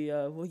that plea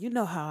of, well, you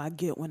know how I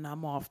get when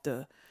I'm off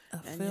the... I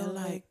And feel you're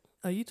like,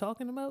 are you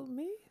talking about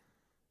me?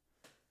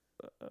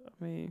 I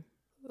mean...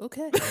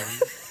 Okay.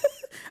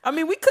 I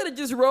mean, we could have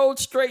just rolled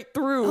straight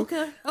through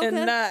Okay. and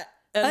not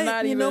Hey,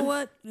 you even... know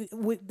what?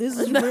 This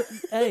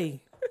is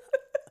hey.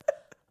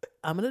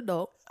 I'm an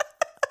adult.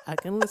 I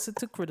can listen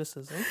to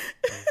criticism.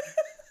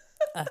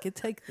 I can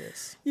take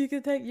this. You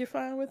can take... You're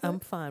fine with it? I'm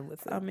fine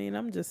with it. I mean,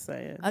 I'm just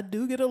saying. I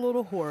do get a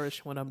little whorish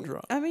when I'm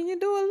drunk. I mean, you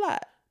do a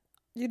lot.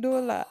 You do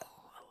a lot.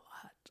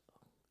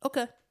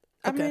 Okay.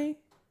 I mean...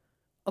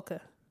 Okay.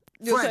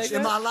 you'll French, take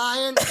am it? I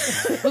lying?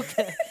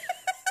 Okay.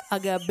 I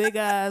got big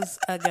eyes.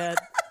 I got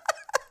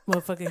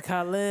motherfucking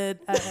Khaled.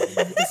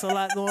 It's a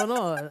lot going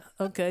on.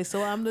 Okay,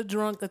 so I'm the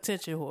drunk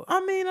attention whore. I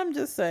mean, I'm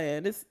just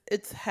saying.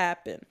 It's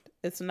happened.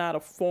 It's not a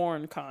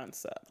foreign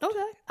concept.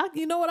 Okay.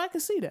 You know what? I can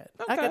see that.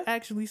 I Okay. can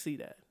actually see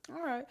that.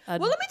 All right. Well,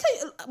 let me tell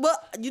you. Well,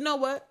 you know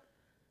what?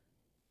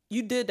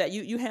 You did that.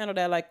 You handled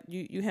that like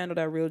you handled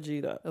that real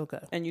G'd up. Okay.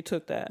 And you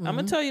took that. I'm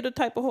gonna tell you the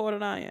type of whore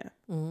that I am.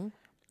 Mm-hmm.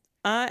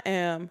 I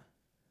am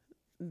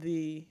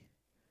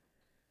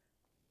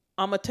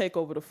I'm gonna take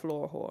over the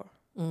floor whore.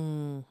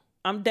 Mm.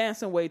 I'm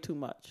dancing way too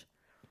much.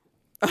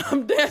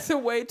 I'm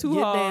dancing way too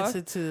You're hard.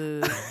 dancing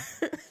to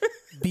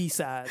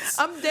B-sides.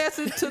 I'm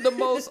dancing to the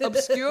most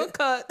obscure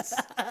cuts,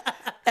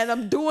 and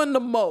I'm doing the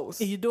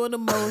most. And you're doing the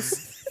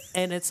most,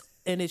 and it's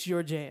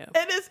your jam.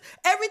 And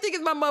everything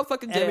is my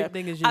motherfucking jam.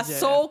 Everything is your I jam.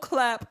 soul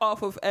clap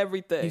off of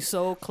everything. You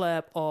soul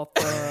clap off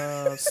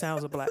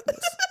Sounds of Blackness.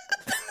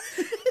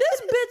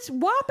 This bitch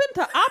whopping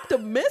to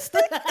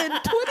Optimistic in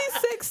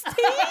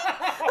 2016.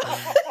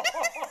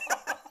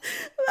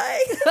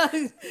 Like,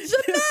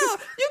 Janelle,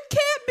 you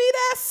can't be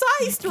that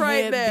sized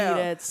right now. Can't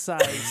be that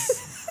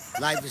size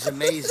Life is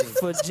amazing.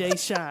 for Jay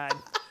Shine.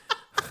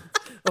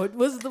 Or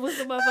what's the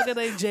motherfucker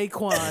named Jay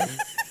Quan?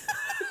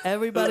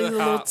 Everybody's a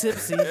little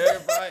tipsy.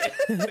 Everybody.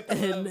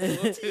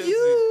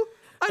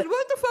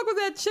 What the fuck was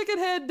that chicken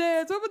head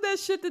dance? What was that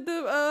shit that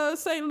the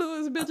St.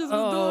 Louis bitches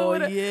was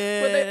doing with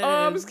yeah. with their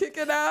arms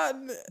kicking out?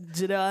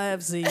 Janelle, I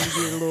have seen you get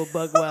a little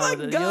bug wild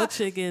with it. Your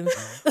chicken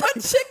My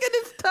chicken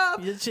is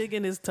tough. Your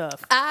chicken is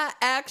tough. I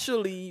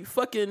actually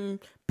fucking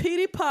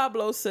Petey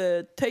Pablo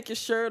said, take your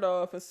shirt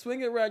off and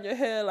swing it around your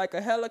head like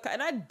a helicopter.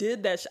 And I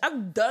did that shit.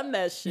 I've done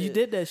that shit. You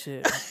did that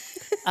shit.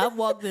 I've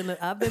been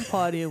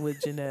partying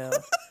with Janelle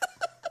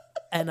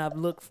and I've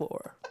looked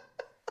for her.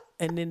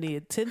 And then the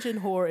attention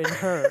whore in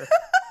her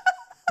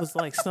was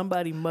like,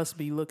 somebody must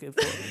be looking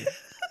for me.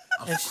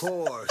 Of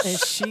course. And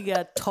she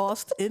got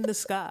tossed in the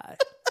sky.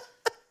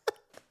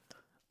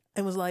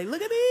 And was like, look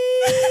at me,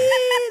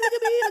 look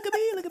at me, look at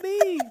me, look at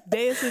me.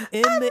 Dancing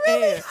in the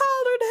air.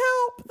 hollered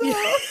help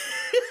though.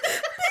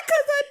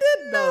 Because I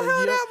didn't know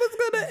how that was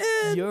gonna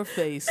end. Your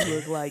face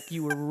looked like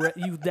you were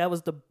that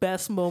was the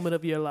best moment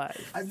of your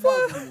life. I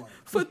love you.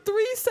 For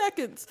 3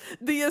 seconds,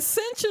 the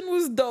ascension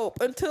was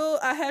dope until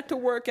I had to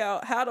work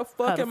out how the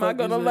fuck am I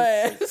gonna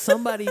land.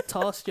 Somebody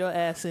tossed your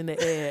ass in the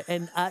air,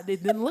 and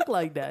it didn't look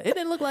like that. It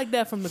didn't look like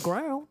that from the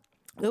ground.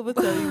 That would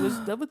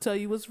tell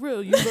you what's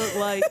real. You look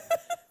like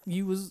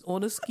you was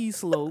on a ski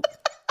slope,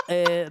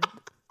 and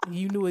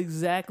you knew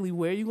exactly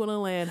where you're gonna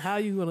land, how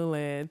you're gonna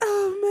land.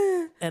 Oh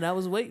man! And I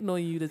was waiting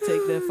on you to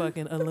take that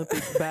fucking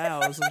Olympic bow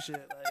or some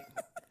shit. Like,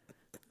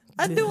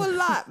 I do a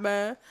lot,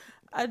 man.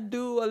 I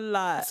do a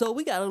lot. so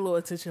we got a little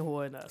attention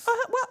whore in us.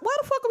 Why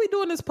the fuck are we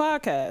doing this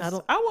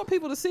podcast? I want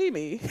people to see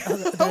me.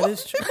 That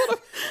is true.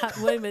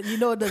 Wait a minute, you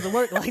know it doesn't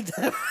work like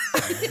that.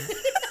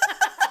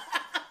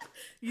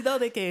 You know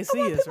they can't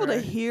see us, People right?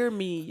 to hear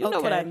me. You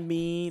know what I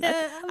mean.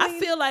 Yeah, I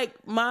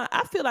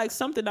feel like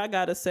something I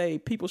gotta say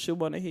people should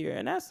want to hear,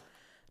 and that's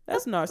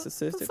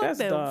narcissistic. That's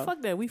dumb.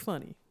 Fuck that. We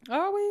funny.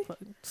 Are we?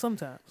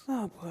 Sometimes.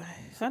 Oh boy,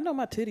 I know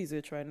my titties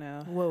itch right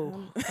now.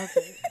 Whoa.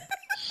 Okay.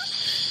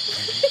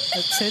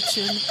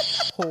 Attention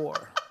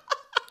whore.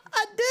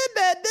 I did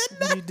that,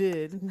 didn't I? You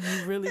did.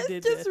 You really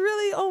did Just that.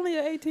 really only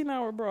an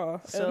 18-hour bra.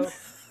 So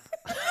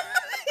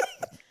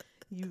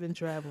you've been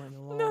traveling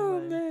a long no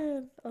way.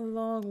 man, a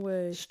long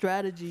way.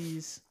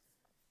 Strategies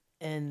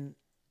and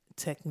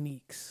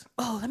techniques.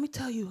 Oh, let me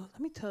tell you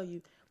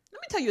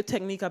a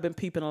technique I've been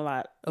peeping a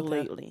lot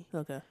lately.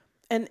 Okay.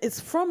 And it's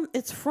from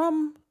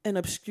an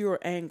obscure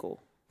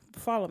angle.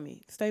 Follow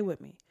me. Stay with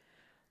me.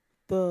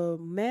 The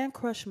Man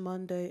Crush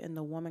Monday and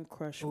the Woman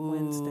Crush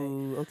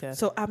Wednesday. Okay.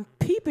 So I'm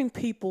peeping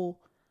people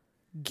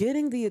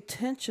getting the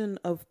attention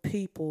of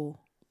people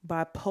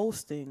by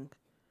posting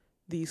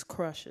these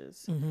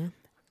crushes. Mm-hmm.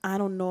 I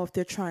don't know if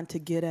they're trying to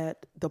get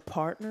at the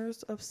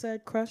partners of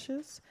said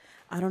crushes.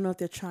 I don't know if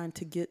they're trying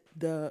to get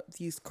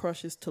these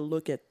crushes to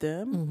look at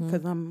them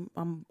because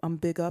I'm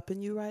big up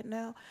in you right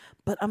now.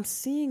 But I'm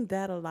seeing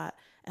that a lot,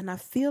 and I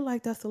feel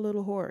like that's a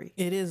little hoary.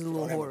 It is a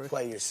little Don't ever horror.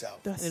 play yourself.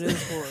 It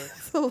is horror.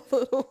 It's a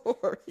little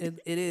hoary. It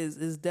is.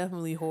 It's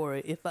definitely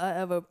horror. If I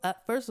ever,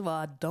 first of all,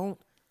 I don't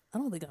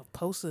think I've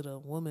posted a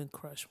Woman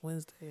Crush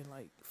Wednesday in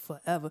like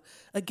forever.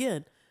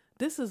 Again,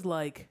 this is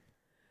like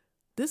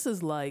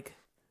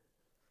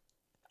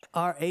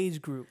our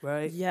age group,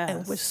 right? Yes.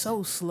 And we're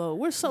so slow.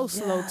 We're so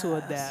slow to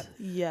adapt.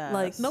 Yes.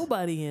 Like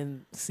nobody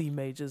in C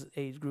Major's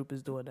age group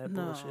is doing that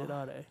No. bullshit,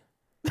 are they?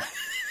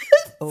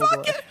 Oh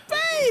boy.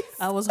 face.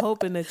 I was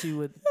hoping that you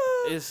would.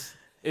 It's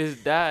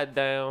died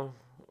down,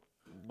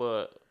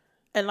 but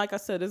And like I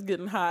said, it's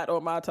getting hot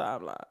on my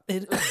timeline.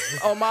 It,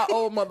 On my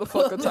old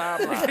motherfucker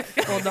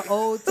timeline. on the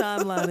old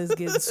timeline, is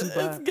getting super.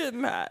 It's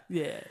getting hot.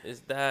 Yeah.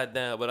 it's died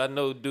down. But I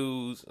know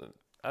dudes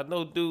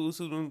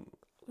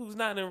who's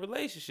not in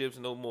relationships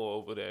no more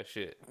over that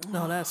shit.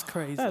 No, that's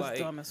crazy. That's Like,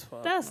 dumb as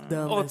fuck. That's man.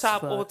 dumb. On as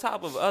top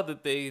fuck. of other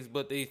things,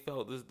 but they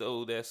felt as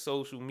though that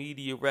social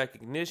media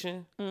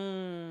recognition.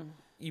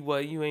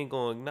 You ain't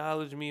gonna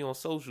acknowledge me on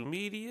social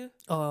media.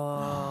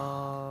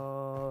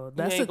 Oh,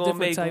 that's you a ain't gonna different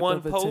make type one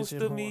of post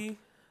attention of whore. me.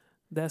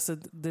 That's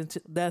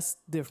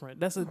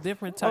different. That's a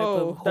different type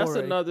of horror. That's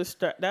another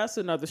strategy. That's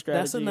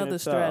another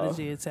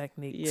strategy and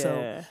technique. Yeah.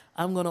 So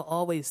I'm gonna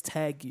always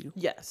tag you.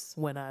 Yes.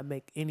 When I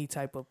make any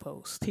type of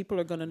post, people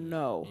are gonna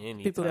know.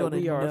 People are gonna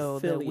know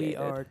that we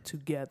are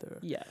together.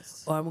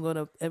 Yes. Or I'm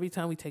gonna every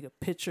time we take a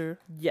picture.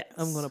 Yes.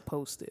 I'm gonna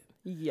post it.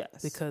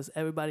 Yes. Because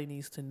everybody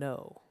needs to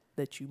know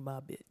that you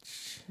my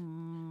bitch.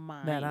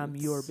 That I'm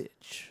your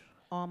bitch.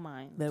 All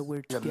mine. That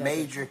we're together. The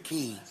major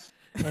key.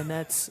 And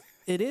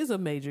it is a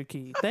major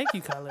key. Thank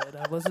you, Khaled.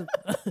 I wasn't.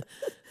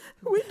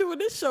 We doing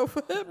this show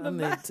for him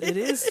tonight. It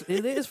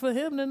is for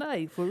him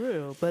tonight, for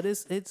real. But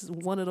it's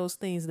one of those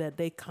things that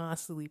they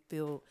constantly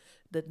feel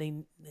that they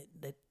need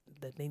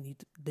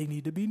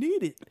to be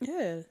needed.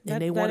 Yeah,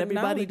 and they want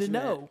everybody to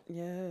know.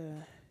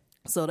 Yeah.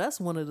 So that's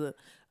one of the.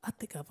 I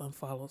think I've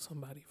unfollowed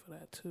somebody for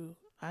that too.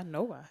 I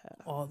know I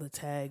have. All the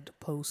tagged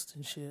posts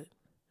and shit.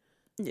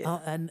 Yeah.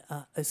 And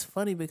it's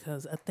funny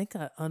because I think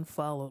I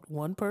unfollowed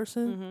one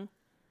person,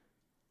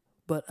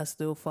 but I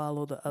still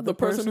follow the other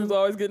person who's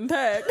always getting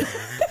tagged.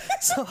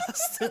 So I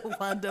still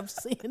wind up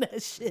seeing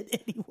that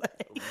shit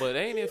anyway. But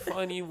ain't it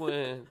funny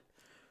when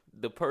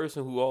the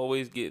person who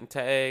always getting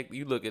tagged,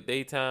 you look at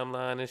their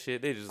timeline and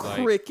shit, they just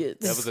like,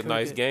 crickets. That was a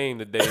nice game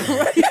today.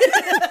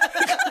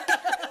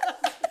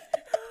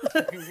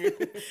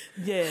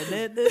 Yeah,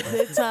 their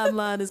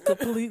timeline is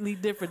completely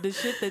different. The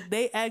shit that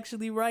they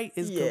actually write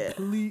is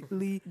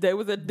completely. They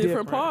was at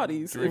different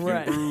parties,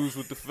 drinking brews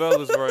with the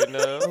fellas right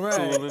now,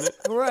 cooling it.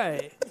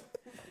 Right.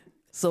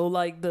 So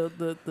like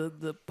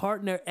the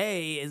partner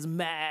A is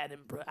mad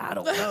and I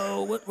don't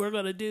know what we're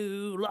gonna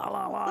do. La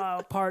la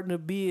la. Partner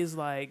B is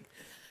like,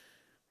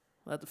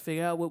 I have to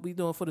figure out what we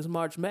doing for this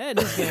March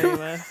Madness game,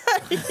 man.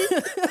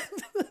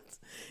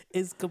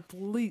 It's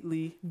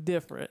completely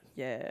different.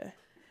 Yeah.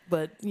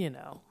 But you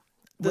know,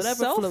 the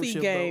selfie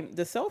game is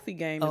a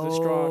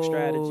strong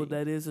strategy.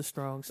 That is a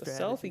strong strategy.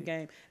 The selfie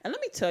game, and let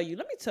me tell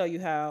you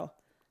how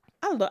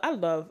I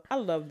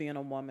love being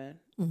a woman,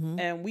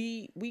 and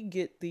we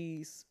get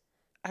these.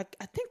 I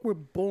think we're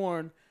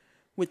born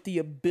with the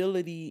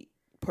ability,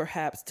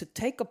 perhaps, to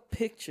take a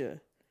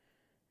picture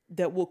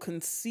that will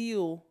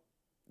conceal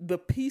the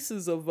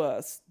pieces of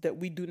us that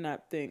we do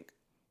not think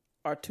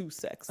are too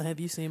sexy. Have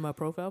you seen my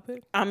profile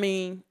pic? I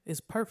mean,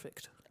 it's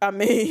perfect. I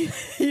mean,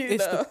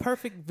 it's the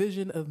perfect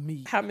vision of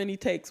me. How many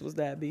takes was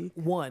that, B?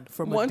 One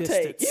from one a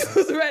distance. Take. It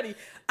was ready.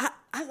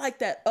 I like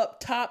that up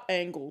top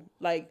angle,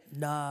 like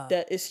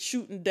that is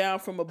shooting down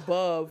from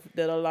above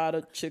that a lot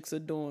of chicks are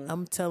doing.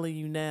 I'm telling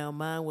you now,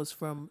 mine was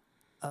from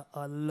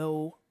a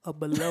below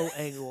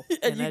angle,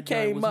 and you that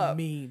came was up.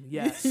 Mean,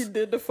 yes. You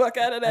did the fuck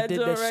out of that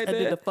joint right there. I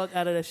did the fuck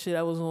out of that shit.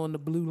 I was on the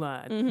blue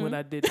line when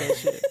I did that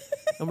shit.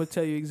 I'm gonna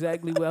tell you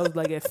exactly where I was,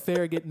 like at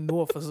Farragut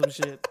North or some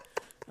shit.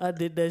 I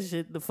did that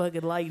shit. The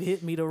fucking light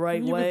hit me the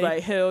right way. You was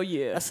like, hell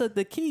yeah. I said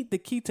the key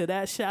to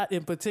that shot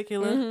in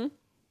particular,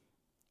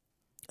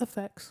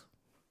 effects.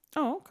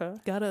 Oh, okay.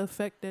 Gotta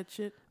affect that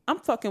shit. I'm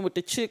fucking with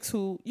the chicks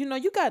who,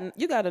 you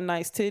got a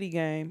nice titty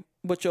game,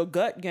 but your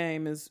gut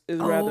game is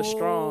rather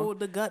strong. Oh,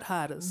 the gut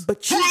hiders.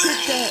 But you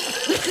get that.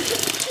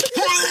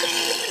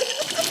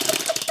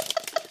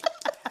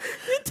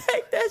 You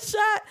take that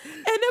shot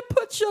and it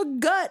puts your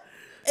gut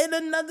in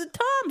another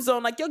time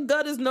zone. Like your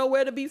gut is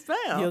nowhere to be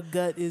found. Your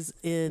gut is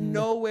in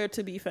nowhere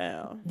to be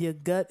found. Your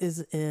gut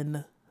is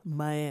in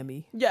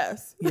Miami.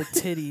 Yes. Your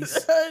titties.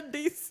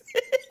 DC.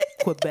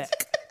 Quebec.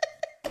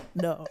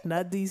 No,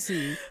 not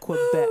DC.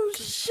 Quebec. Oh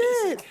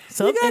shit!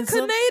 You got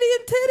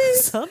Canadian titties.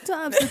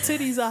 Sometimes the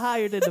titties are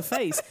higher than the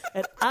face,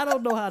 and I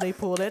don't know how they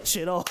pull that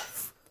shit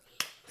off.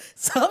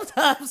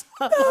 Sometimes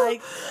I'm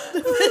like, the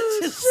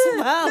bitch is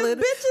smiling.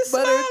 The bitch is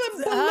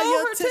smiling below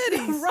her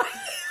titties. Right?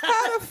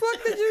 How the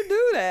fuck did you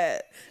do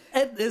that?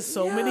 And there's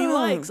so many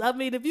likes. I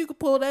mean, if you could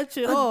pull that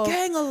shit off, a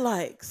gang of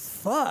likes.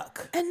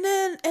 Fuck. And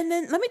then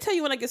let me tell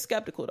you when I get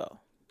skeptical though.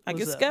 I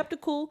get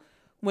skeptical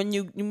when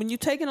you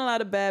taking a lot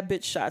of bad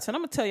bitch shots. And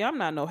I'm gonna tell you, I'm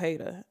not no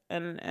hater.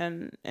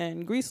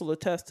 And Grease will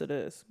attest to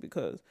this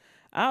because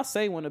I'll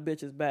say when a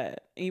bitch is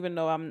bad, even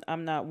though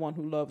I'm not one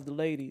who loves the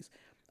ladies.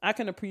 I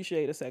can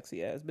appreciate a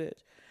sexy ass bitch.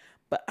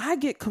 But I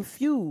get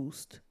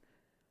confused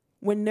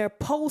when their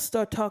posts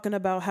are talking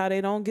about how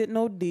they don't get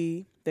no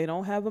D, they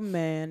don't have a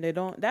man,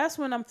 that's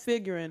when I'm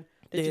figuring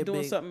that you're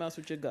doing something else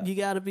with your gut. You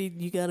gotta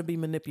be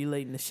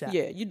manipulating the shot.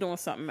 Yeah, you're doing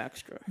something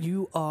extra.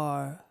 You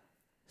are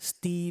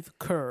Steve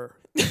Kerr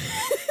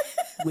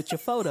with your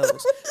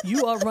photos.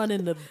 You are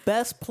running the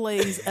best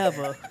plays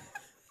ever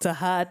to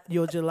hide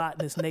your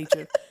gelatinous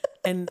nature.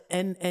 And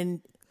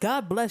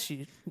God bless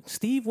you.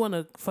 Steve won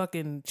a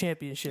fucking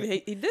championship.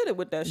 He did it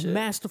with that shit.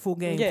 Masterful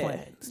game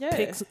plans.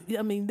 Yeah.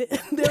 I mean,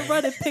 they're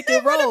running pick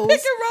and rolls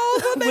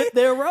with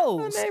their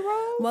rolls. When they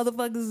roll.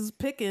 Motherfuckers is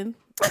picking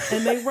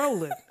and they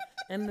rolling.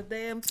 And the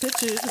damn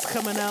picture is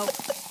coming out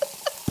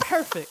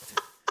perfect.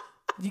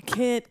 You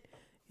can't...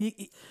 there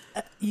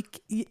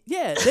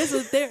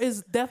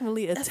is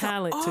definitely a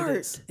talent to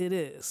this. It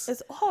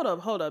is.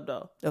 Hold up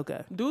though.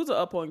 Okay. Dudes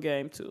are up on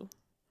game too.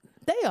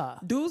 They are.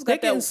 Dudes They're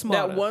got getting that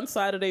smarter. one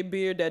side of their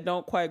beard that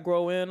don't quite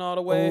grow in all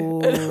the way,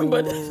 Oh.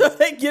 but so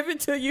they give it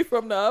to you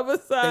from the other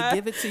They side.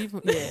 give it to you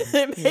from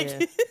They make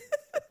yeah.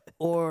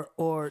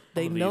 Or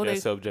they I'm gonna know leave they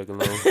that subject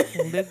alone.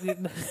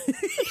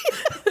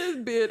 His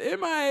beard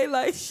MIA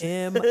like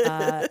shit.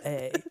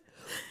 MIA.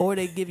 Or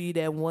they give you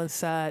that one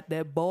side,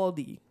 that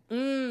baldy.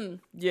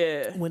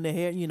 Yeah. When the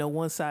hair,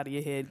 one side of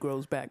your head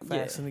grows back Yeah.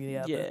 faster than the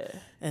other. Yeah.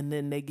 And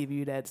then they give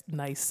you that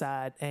nice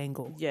side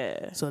angle.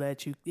 Yeah. So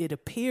that it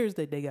appears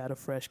that they got a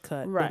fresh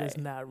cut, Right. but it's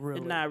not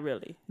really. Not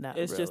really. Not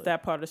it's really. just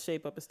that part of the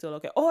shape up is still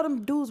okay. All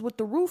them dudes with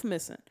the roof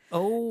missing.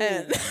 Oh,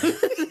 And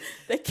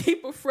they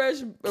keep a fresh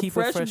Keep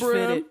a fresh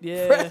brim. fitted,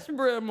 yeah. Fresh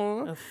brim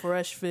on. a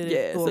fresh fitted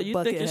Yeah. or So you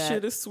bucket think your hat.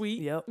 shit is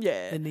sweet. Yep.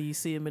 Yeah. And then you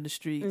see them in the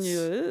streets.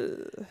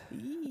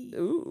 Yeah.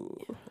 Ooh.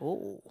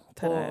 Oh.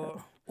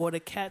 Ta-da. Or the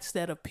cats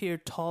that appear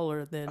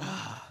taller than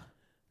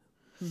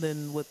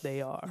what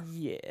they are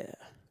Yeah.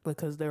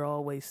 because they're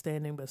always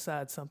standing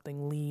beside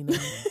something lean and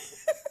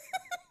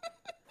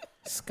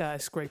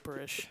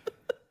skyscraperish.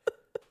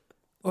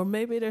 Or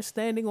maybe they're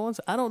standing on.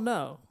 I don't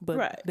know, but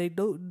Right. they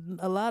do.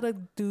 A lot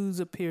of dudes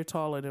appear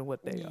taller than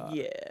what they are.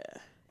 Yeah.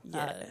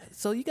 Yeah.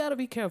 So you got to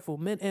be careful,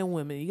 men and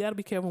women. You got to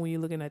be careful when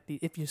you're looking at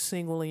if you're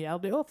single and you're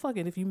out there. Oh, fuck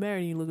it. If you're married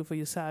and you're looking for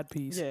your side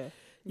piece, yeah.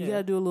 you got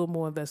to do a little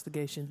more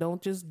investigation.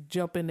 Don't just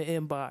jump in the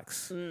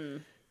inbox.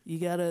 You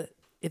got to,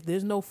 if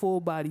there's no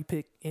full body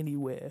pic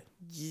anywhere,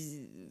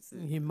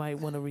 you might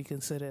want to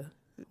reconsider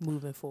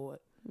moving forward.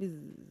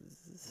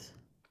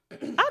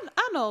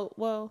 I know.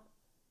 Well,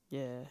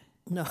 yeah.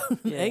 No,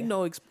 Yeah. ain't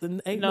no,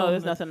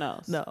 There's nothing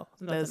else. No,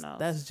 Nothing else.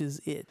 that's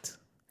just it.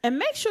 And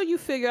make sure you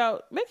figure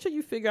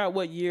out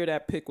what year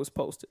that pic was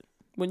posted.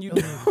 When you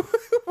do,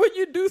 when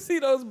you do see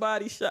those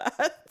body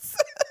shots.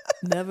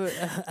 Never.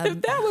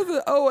 If that was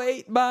an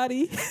 08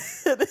 body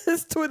and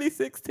it's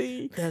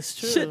 2016, That's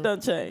true. shit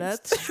done changed.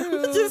 That's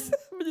true.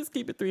 just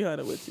keep it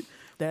 300 with you.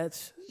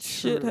 That's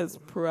Shit true. has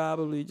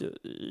probably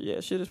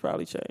shit has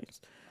probably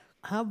changed.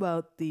 How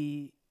about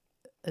the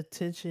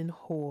attention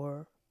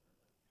whore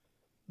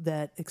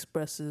that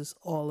expresses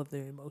all of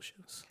their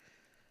emotions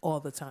all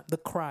the time? The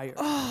crier.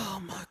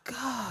 Oh my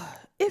God.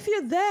 If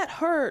you're that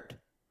hurt,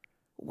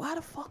 why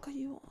the fuck are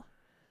you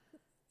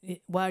on?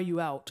 Why are you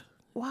out?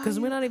 Why? Because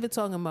we're not even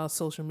talking about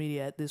social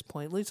media at this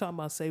point. We're talking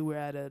about, say we're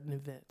at an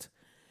event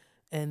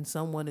and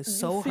someone is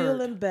so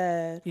feeling hurt.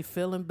 bad. You're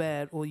feeling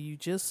bad, or you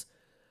just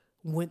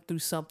went through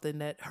something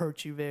that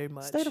hurt you very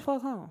much. Stay the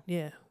fuck home.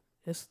 Yeah.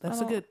 That's a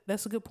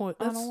don't- good point.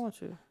 I That's don't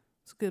want you.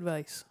 good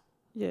advice.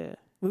 Yeah.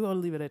 We're gonna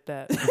leave it at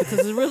that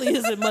because there really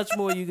isn't much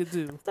more you could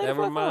do. Stay the That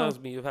fuck reminds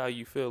home. me of how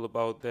you feel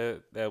about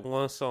that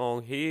one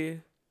song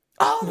here.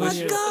 Oh my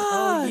Yeah. God.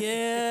 Oh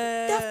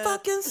yeah, That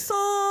fucking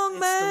song, it's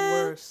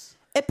man. the worst.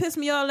 It pissed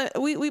me all.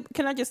 We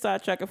can I just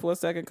sidetrack it for a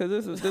second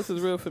because this is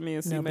real for me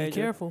and C Now be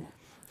Major. careful.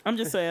 I'm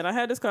just saying I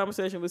had this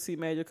conversation with C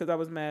Major because I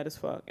was mad as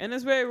fuck, and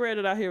it's very rare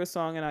that I hear a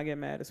song and I get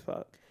mad as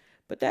fuck.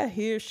 But that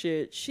here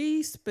shit,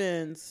 she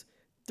spends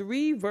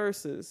 3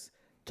 verses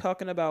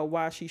talking about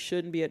why she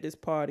shouldn't be at this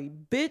party.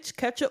 Bitch,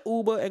 catch a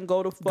Uber and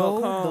go the fuck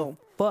home.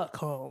 The fuck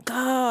home.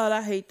 God,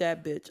 I hate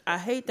that bitch. I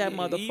hate that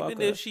motherfucker.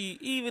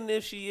 Even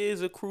if she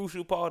is a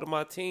crucial part of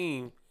my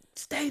team,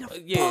 Stay the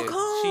yeah, fuck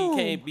home.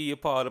 she can't be a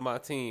part of my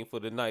team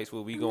for the nights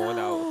where we going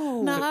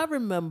out. Now I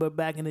remember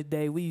back in the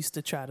day we used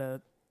to try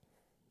to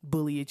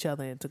bully each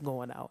other into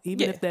going out,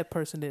 even Yeah. if that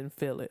person didn't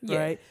feel it, Yeah.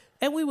 right?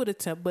 And we would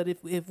attempt, but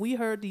if we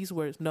heard these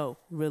words, no,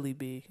 really,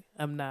 B,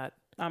 I'm not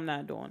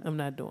doing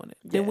it.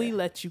 Then Yeah. we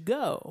let you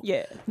go.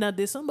 Yeah. Now,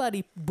 did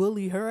somebody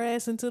bully her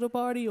ass into the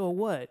party or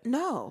what?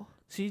 No.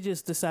 She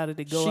just decided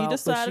to go She out, but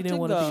decided she didn't to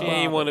want to go. be She ain't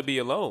bothered. want to be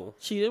alone.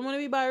 She didn't want to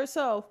be by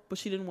herself, but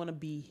she didn't want to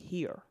be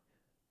here.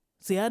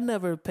 See, I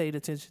never paid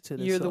attention to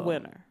this. You're the song.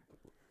 winner.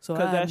 So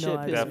 'Cause I that have shit no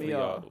pissed idea. Definitely me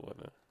y'all off. the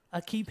winner. I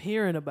keep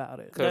hearing about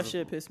it. That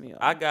shit pissed me off.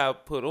 I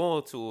got put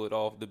onto it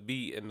off the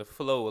beat and the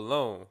flow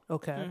alone.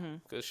 Okay. Mm-hmm.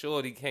 Cause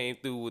Shorty came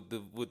through with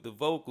the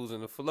vocals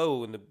and the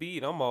flow and the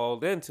beat. I'm all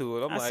into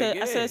it. I'm I like, said,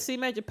 yeah. I said, C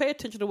Major, pay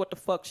attention to what the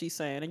fuck she's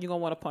saying, and you're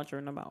gonna want to punch her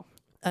in the mouth.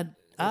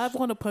 I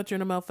want to punch her in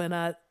the mouth, and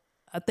I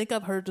think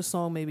I've heard the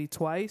song maybe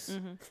twice.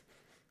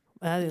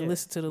 I didn't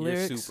listen to the You're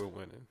lyrics, super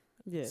winning.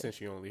 Yeah, Since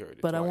you only heard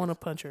it but I twice. want to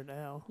punch her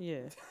now.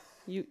 yeah,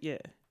 yeah,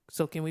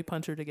 So can we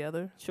punch her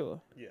together?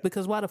 sure.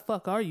 Because why the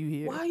fuck are you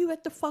here? Why are you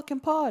at the fucking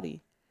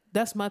party?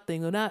 That's my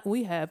thing.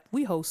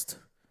 We host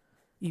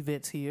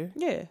events here,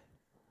 Yeah,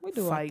 we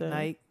do our fight thing.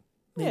 night,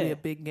 maybe Yeah. a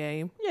big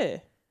game. Yeah,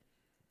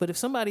 But if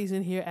somebody's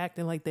in here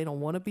acting like they don't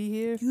want to be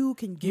here, you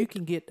can you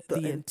can get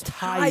the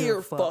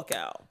entire fuck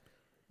out.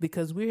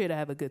 because we're here to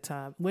have a good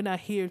time. We're not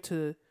here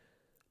to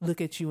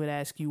look at you and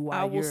ask you why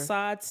I will you're.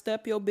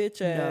 sidestep your bitch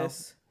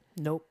ass.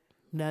 Nope,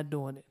 not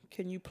doing it.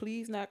 Can you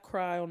please not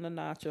cry on the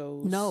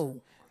nachos?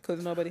 No,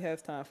 because nobody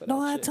has time for that. no,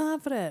 I have shit. time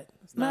for that.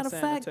 not Matter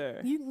of fact,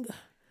 sanitary. you can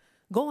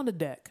go on the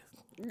deck.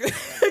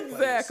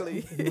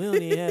 Exactly. We don't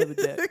even have a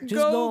deck. Just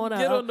Go go on out.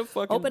 get on the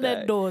fucking Open deck.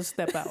 that door and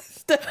step out.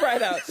 Step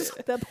right out there.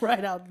 Step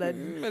right out that.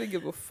 Nobody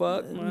give a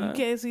fuck, You man.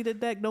 can't see the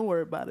deck. Don't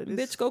worry about it.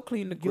 Bitch, go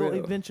clean the You'll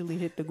grill. eventually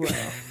hit the ground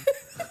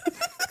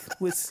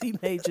with C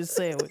Major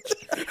sandwich.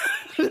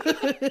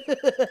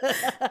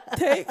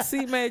 Take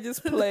C Major's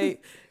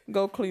plate.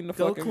 Go clean the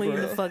fucking grill.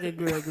 the fucking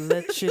grill because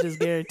that shit is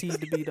guaranteed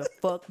to be the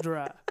fuck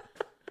dry.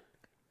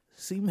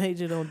 C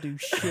Major don't do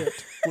shit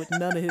with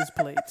none of his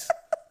plates.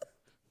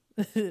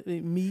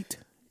 Meat,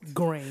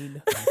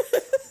 grain,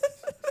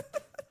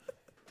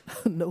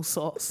 no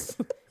sauce.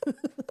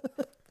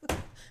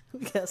 We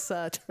got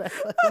sidetracked.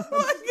 Oh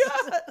my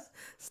God.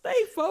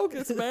 Stay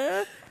focused,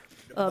 man.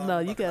 Oh no,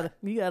 you gotta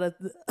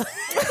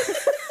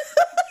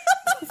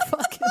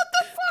fucking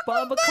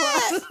bomber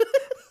closet.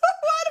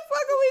 Why the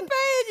fuck are we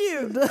paying you?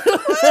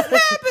 What is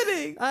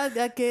happening?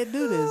 I can't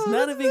do this.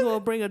 Not if he gonna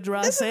bring a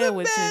dry This is a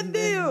sandwich bad and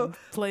deal.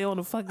 play on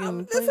the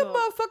fucking. This is a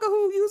motherfucker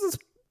who uses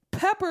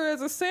pepper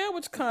as a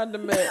sandwich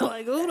condiment.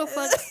 Like who the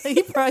fuck?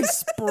 He probably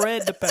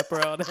spread the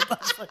pepper on it.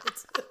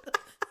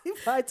 He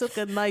probably took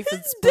a knife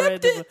and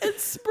spread Dipped it and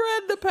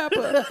spread the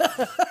pepper.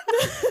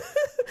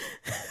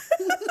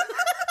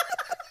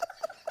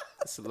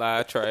 It's a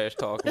lot of trash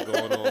talking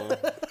going on.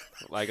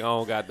 Like I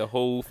don't got the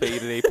whole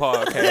Fade Today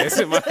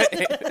podcast in my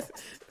hand.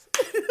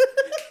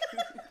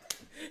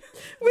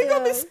 We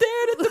gonna be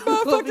staring at the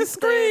motherfucking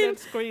screen.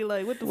 Screen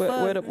like what the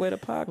fuck? Where the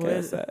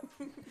podcast at?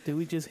 Did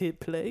we just hit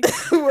play?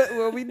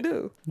 what we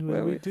do?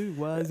 What we do?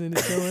 Why isn't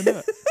it showing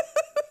up?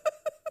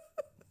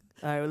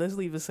 All right, well, let's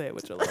leave a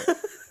sandwich alone.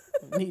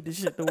 Need this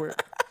shit to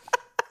work.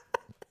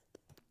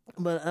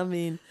 But I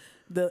mean,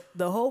 the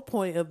whole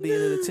point of being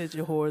an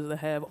attention whore is to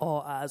have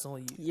all eyes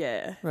on you.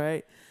 Yeah.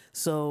 Right.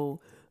 So,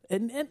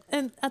 and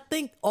I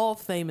think all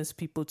famous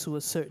people to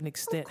a certain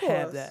extent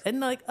have that, and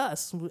like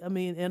us, I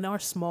mean, in our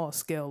small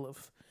scale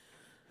of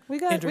We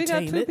got two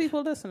entertainment,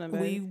 people listening,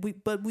 baby.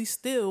 we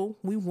still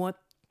want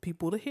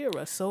people to hear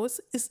us. So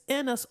it's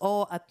in us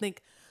all. I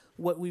think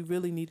what we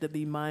really need to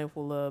be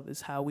mindful of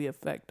is how we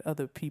affect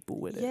other people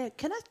with it. Yeah,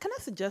 can I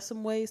suggest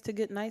some ways to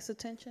get nice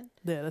attention?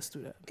 Yeah, let's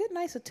do that. Get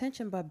nice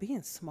attention by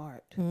being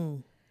smart.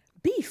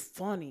 Be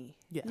funny.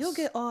 Yes. You'll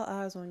get all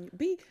eyes on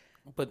you.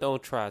 But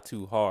don't try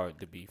too hard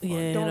to be funny.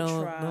 Yeah,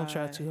 Don't don't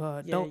try too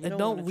hard. Yeah, you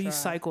don't wanna try.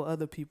 recycle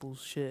other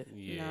people's shit.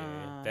 Yeah,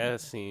 Nah.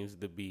 that seems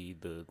to be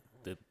the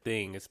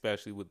thing,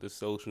 especially with the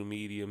social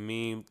media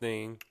meme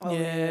thing. Oh,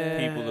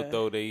 Yeah. People will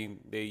throw their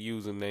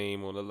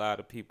username on a lot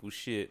of people's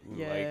shit and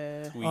Yeah.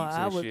 like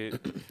tweets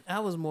and shit. I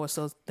was more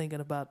so thinking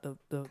about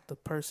the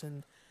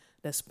person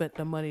that spent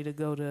the money to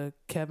go to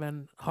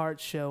Kevin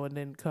Hart's show and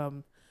then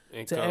come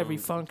And to every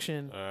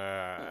function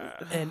Oh,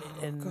 and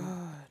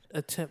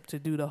attempt to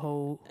do the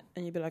whole.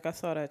 And you'd be like, I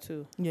saw that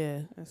too.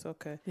 Yeah, It's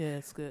okay. yeah,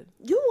 it's good.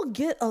 You will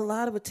get a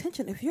lot of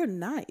attention if you're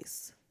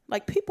nice.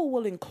 Like, people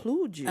will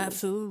include you.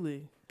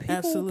 Absolutely. People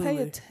Absolutely. will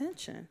pay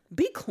attention.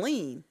 Be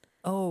clean.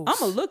 Oh, I'm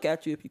going to look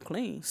at you if you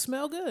clean.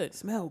 smell good.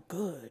 Smell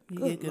good. You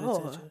Good get good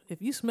Lord. attention.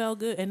 If you smell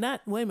good and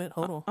not, wait a minute,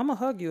 hold on. I'm going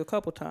to hug you a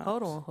couple times.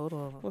 Hold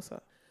on. What's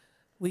up?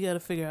 We got to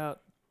figure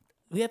out,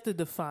 we have to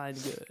define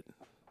good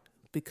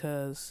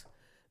because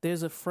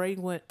there's a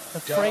fragrance.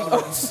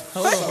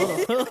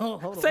 Hold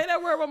on. Say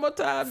that word one more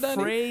time,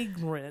 Dunny.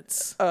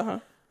 Fragrance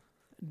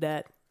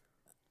that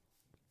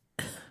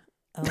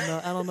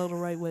I don't know the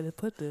right way to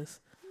put this.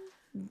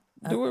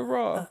 Do it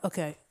raw.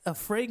 Okay, a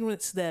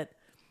fragrance that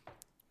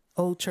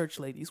old church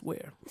ladies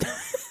wear.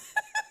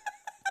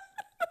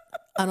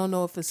 I don't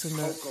know if it's in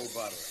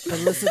the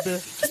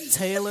Elizabeth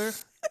Taylor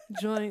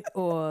joint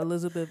or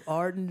Elizabeth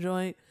Arden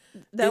joint.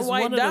 That It's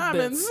white one of the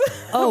diamonds.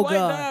 bits. The Oh, white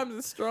God.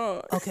 diamonds is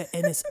strong. Okay,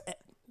 and it's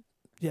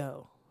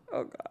yo.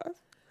 Oh, God.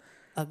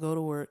 I go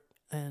to work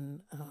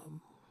and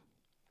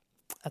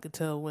I could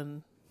tell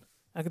when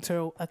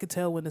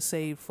the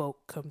saved folk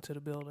come to the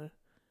building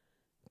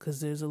because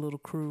there's a little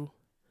crew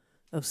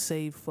of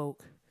saved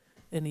folk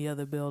in the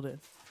other building.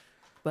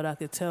 But I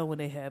could tell when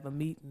they have a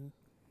meeting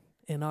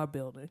in our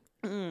building.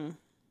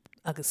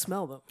 I could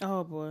smell them.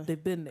 Oh, boy.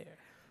 They've been there.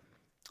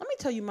 Let me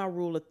tell you my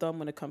rule of thumb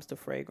when it comes to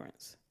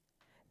fragrance.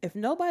 If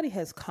nobody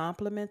has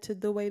complimented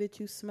the way that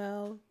you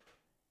smell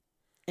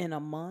in a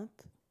month,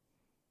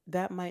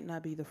 that might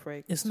not be the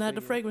fragrance. It's not for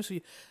the you. fragrance for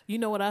you. You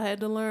know what I had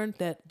to learn?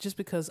 That just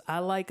because I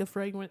like a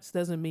fragrance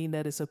doesn't mean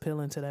that it's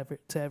appealing to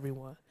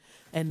everyone,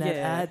 and that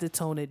Yeah. I had to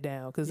tone it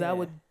down because Yeah.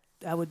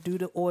 I would do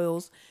the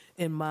oils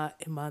in my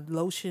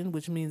lotion,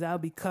 which means I'll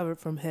be covered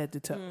from head to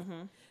toe.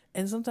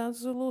 And sometimes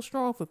it's a little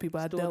strong for people.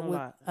 It's doing a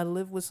lot. I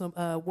live with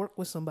work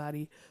with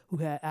somebody who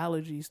had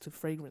allergies to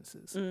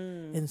fragrances,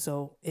 and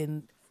so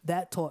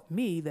that taught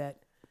me that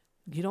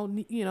you don't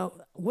need,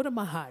 what am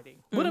I hiding?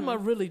 What am I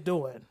really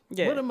doing?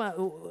 Yeah. What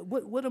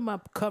am I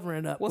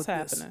covering up? What's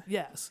with this? happening?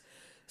 Yes.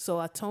 So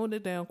I toned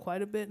it down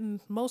quite a bit, and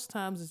most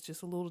times it's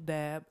just a little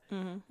dab,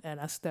 and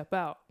I step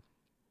out.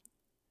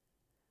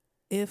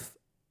 If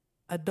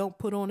I don't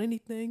put on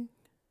anything,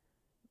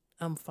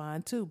 I'm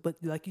fine too. But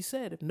like you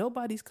said, if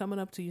nobody's coming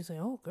up to you saying,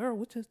 "Oh, girl,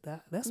 what is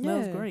that? That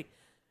smells Yeah. great,"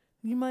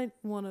 you might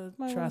want to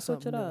Might try wanna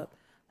switch something it new. up.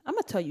 I'm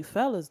gonna tell you,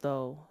 fellas,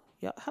 though.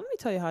 Y'all, let me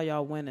tell you how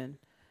y'all winning.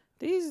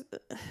 These,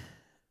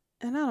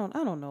 and I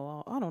don't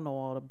know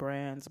all the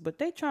brands, but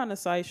they trying to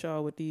size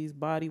y'all with these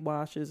body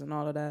washes and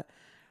all of that.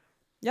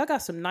 Y'all got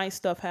some nice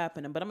stuff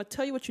happening, but I'm gonna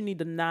tell you what you need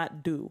to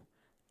not do.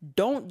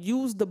 Don't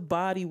use the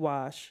body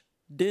wash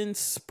then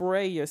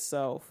spray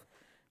yourself,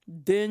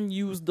 then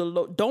use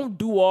the don't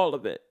do all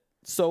of it.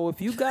 So if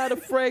you got a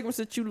fragrance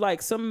that you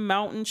like, some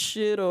mountain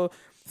shit or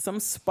some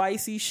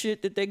spicy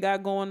shit that they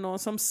got going on,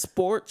 some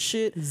sport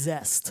shit,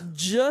 Zest,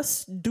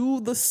 just do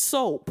the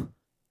soap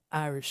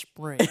Irish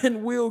Spring.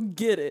 and we'll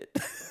get it.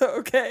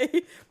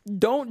 Okay?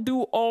 Don't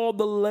do all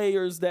the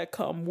layers that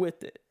come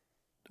with it.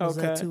 Is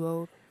Okay. that too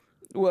old?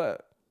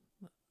 What?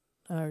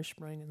 Irish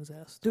Spring and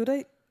Zest. Do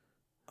they?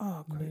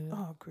 Oh,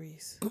 Yeah.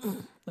 Grease.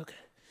 Okay.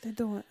 They're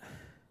doing.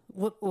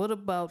 What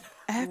about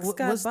Axe what-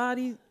 got what's-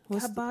 body,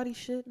 what's got body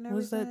shit and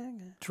what's that?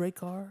 everything.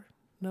 Dracar?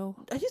 No.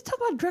 Are you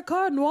talking about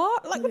Dracar Noir?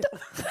 Like, what the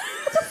fuck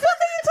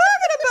are you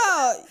talking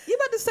about? You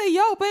about to say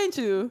Yelp, ain't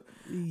you?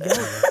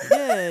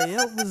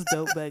 Yelp was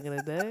dope back in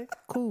the day.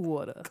 Cool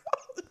Water.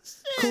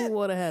 Cool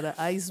Water had an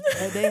ice.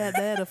 They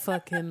had a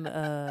fucking.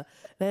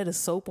 They had a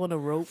soap on a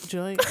rope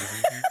joint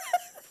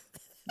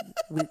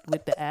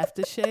with the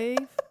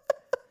aftershave.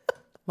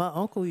 My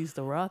uncle used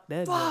to rock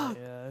that joint.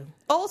 Yeah.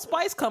 Old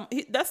Spice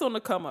that's on the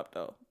come up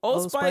though.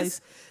 Old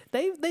Spice,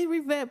 They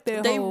revamped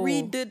their they whole.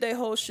 redid their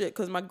whole shit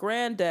because my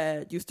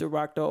granddad used to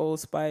rock the Old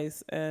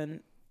Spice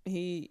and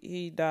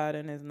he died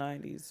in his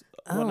 90s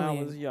when I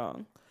was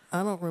young.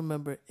 I don't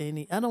remember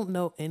any. I don't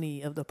know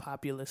any of the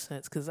popular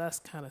scents because I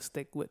kind of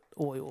stick with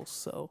oils.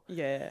 So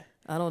Yeah.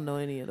 I don't know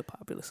any of the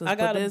popular scents. I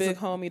got but a there's big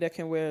homie that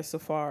can wear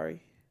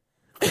Safari.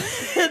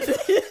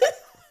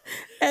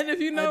 And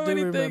if you know I do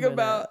anything remember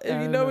about that.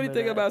 I remember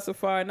that. about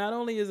Safari, not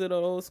only is it an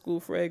old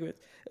school fragrance,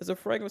 it's a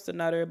fragrance that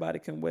not everybody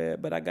can wear.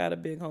 But I got a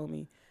big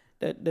homie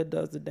that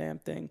does the damn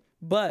thing.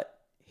 But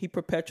he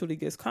perpetually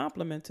gets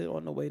complimented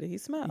on the way that he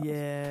smells.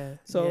 Yeah.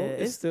 So yeah.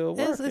 it's still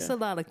working. It's a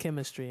lot of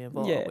chemistry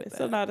involved Yeah, with it's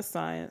that. a lot of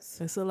science.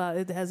 It's a lot.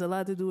 It has a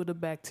lot to do with the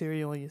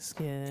bacteria on your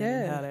skin Yeah.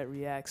 and how that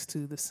reacts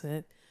to the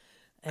scent.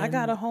 I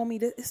got a homie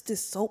that it's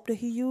this soap that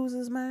he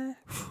uses, man.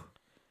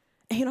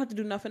 And he don't have to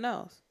do nothing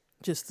else.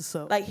 Just the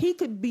soap. Like he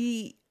could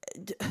be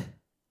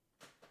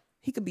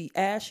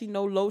ashy,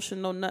 no lotion,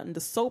 no nothing.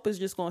 The soap is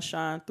just gonna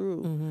shine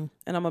through,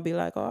 and I'm gonna be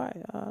like, all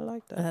right, I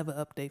like I that. have an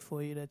update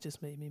for you that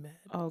just made me mad.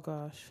 Oh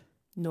gosh,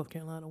 North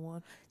Carolina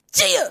won.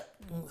 Gia.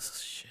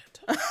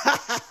 Shit.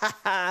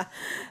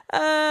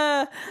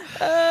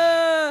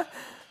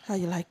 How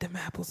you like them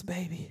apples,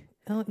 baby?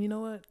 You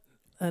know what?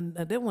 I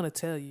didn't want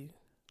to tell you.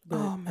 But,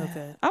 Oh man,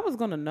 Okay. I was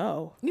gonna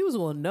know. You was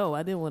going to know.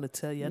 I didn't want to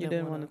tell you. You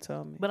didn't want to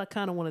tell me, But I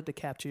kind of wanted to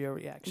capture your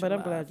reaction. but I'm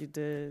live. glad you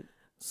did.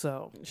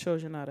 So It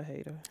shows you're not a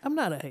hater. I'm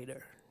not a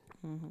hater.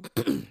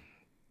 Mm-hmm.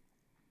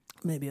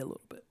 Maybe a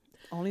little bit.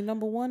 Only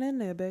number one in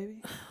there,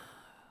 baby.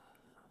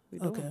 We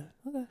doing Okay. it.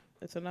 Okay.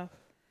 It's enough.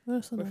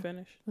 That's We're enough.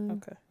 finished. Mm.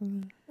 Okay.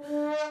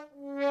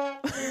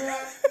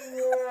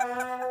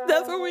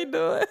 That's what we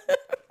doing.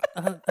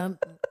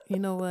 You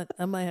know what?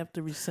 I might have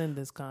to rescind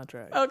this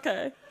contract.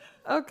 Okay.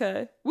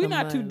 We're I'm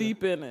not too not-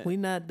 deep in it. We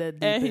not that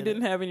deep. And he in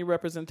didn't it. have any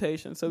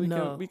representation, so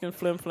No. we can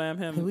flim flam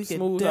him We can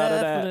smooth out of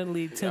that.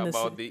 definitely Y'all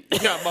about Tennessee.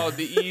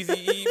 the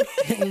Easy E.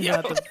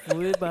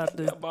 We're about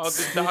to About the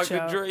switch Dr.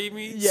 out- Dre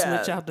me. Yeah.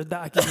 switch out the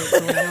documents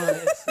on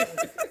us.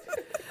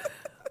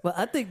 Well,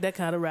 I think that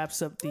kind of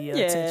wraps up the Yeah,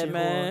 Attention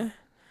man. Whore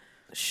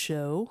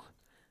show.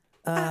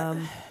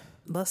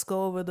 Let's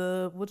go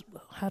over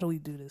how do we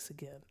do this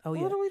again? Oh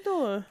yeah. What are we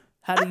doing?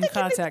 How do you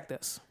contact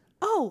us?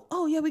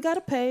 Oh yeah, we got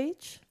a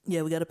page.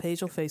 Yeah, we got a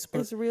page on Facebook.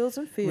 It's Reels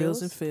and Feels.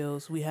 Reels and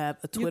Feels. We have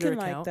a You Twitter can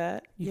account. like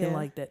that. You can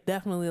like that.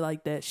 Definitely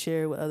like that.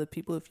 Share it with other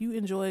people. If you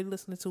enjoy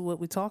listening to what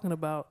we're talking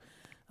about,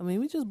 I mean,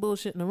 we just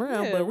bullshitting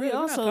around, Yeah, but we we're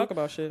not also talk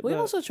about shit. we but-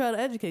 also try to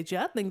educate you.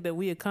 I think that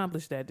we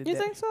accomplished that today. You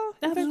think so? You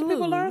think Absolutely. the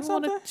people learn We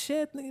wanna something?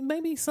 share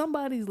maybe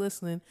somebody's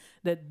listening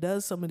that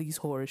does some of these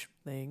horish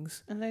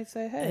things, And they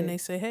say, hey, and they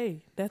say,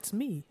 "Hey, that's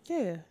me."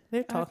 yeah,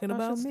 They're talking I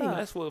about should me. stop.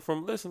 That's what,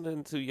 from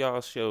listening to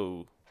y'all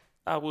show,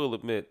 I will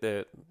admit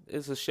that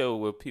it's a show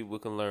where people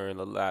can learn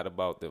a lot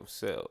about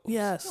themselves.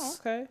 Yes. Oh,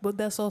 okay. But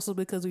that's also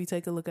because we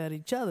take a look at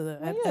each other,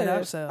 at Yeah,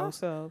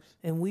 ourselves,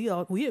 and we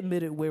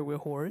admit it where we're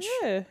whorish.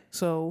 Yeah.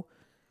 So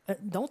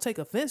don't take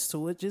offense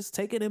to it. Just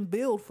take it and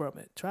build from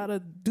it. Try to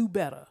do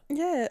better.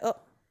 Yeah.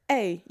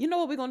 Hey, you know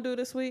what we're gonna do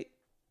this week?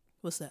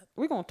 What's that?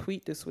 We're gonna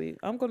tweet this week.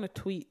 I'm gonna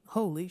tweet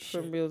Holy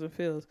shit. from Reels and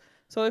Feels.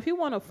 So if you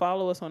want to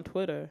follow us on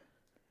Twitter,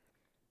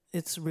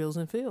 It's Reels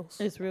and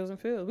Feels. it's Reels and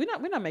Feels. We're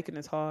not making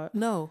this hard.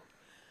 No.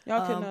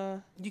 Y'all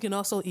can You can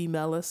also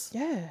email us.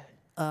 yeah.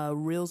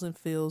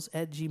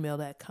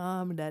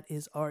 reelsandfeels@gmail.com. That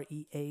is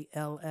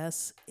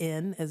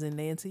REALSN as in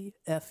Nancy,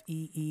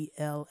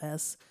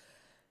 FEELS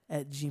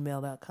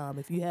 @gmail.com.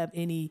 If you have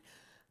any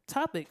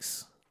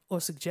topics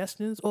or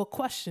suggestions or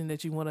question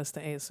that you want us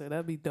to answer,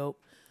 that'd be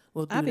dope.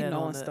 We'll do I be that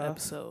knowing on the stuff.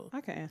 episode.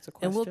 I can answer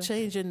questions. And we'll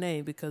change your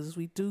name because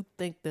we do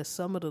think that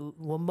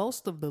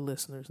most of the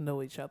listeners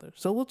know each other.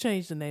 So we'll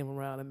change the name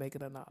around and make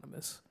it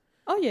anonymous.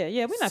 Oh yeah.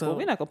 We're not So-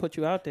 gonna put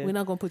you out there. We're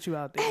not going to put you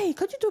out there. Hey,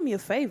 could you do me a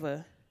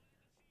favor?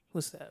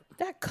 What's that?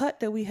 That cut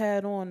that we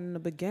had on in the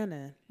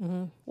beginning.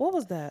 Mm-hmm. What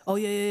was that? Oh,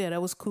 yeah.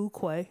 That was Cool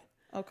Quay.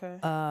 Okay.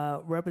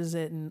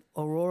 Representing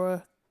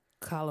Aurora,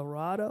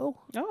 Colorado.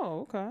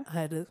 Oh, okay. I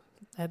had to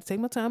take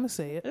my time to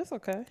say it. It's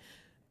okay.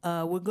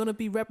 We're gonna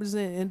be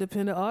representing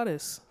independent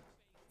artists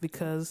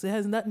because it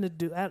has nothing to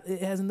do.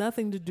 It has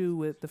nothing to do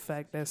with the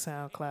fact that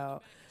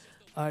SoundCloud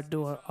are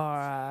doing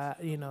our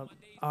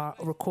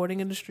recording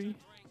industry.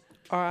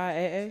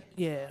 RIAA.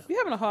 Yeah. You're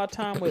having a hard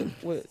time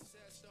with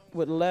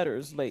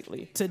letters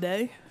lately.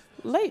 Today.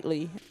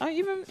 Lately,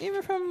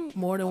 even from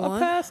more than a one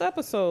past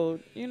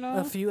episode,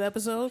 a few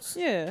episodes.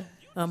 Yeah.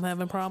 I'm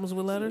having problems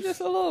with letters.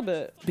 Just a little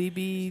bit.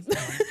 BWWs.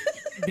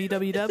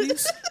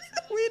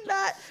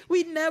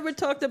 We never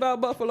talked about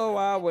Buffalo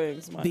Wild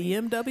Wings, man.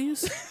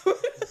 BMWs.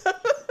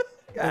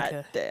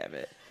 God damn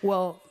it.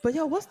 Well, but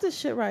yo, what's this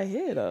shit right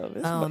here though?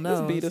 I don't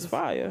know. This beat is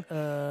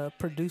fire.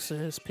 Producer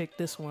has picked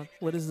this one.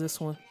 What is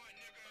this one?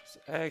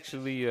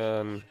 Actually,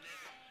 I'm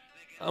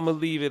gonna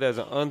leave it as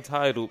an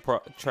untitled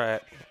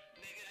track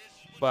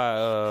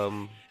by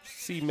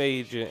C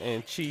Major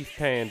and Chief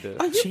Panda.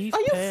 Are you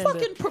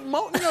fucking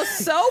promoting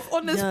yourself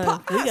on this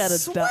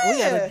podcast? We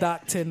gotta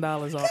dock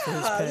 $10 off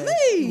of his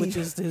pay, which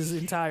is his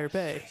entire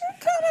pay.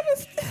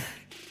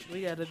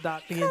 We gotta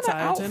dock the entire $10. What kind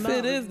of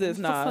outfit is this?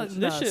 Nah,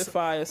 this shit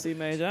fire, C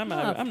Major.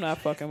 I'm not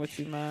fucking with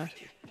you, man.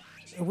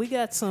 We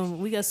got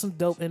some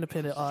dope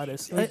independent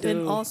artists.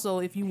 And also,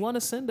 if you want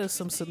to send us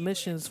some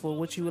submissions for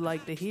what you would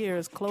like to hear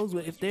us close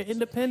with, if they're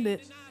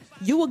independent,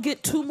 you will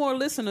get 2 more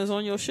listeners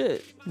on your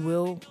shit.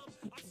 We'll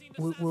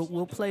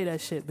play that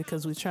shit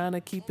because we're trying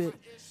to keep it.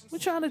 We're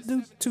trying to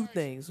do 2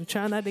 things. We're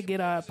trying not to get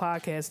our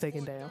podcast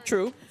taken down.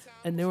 True.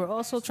 And then we're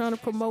also trying to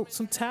promote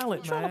some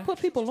talent, trying to put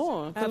people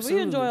on because we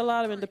enjoy a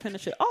lot of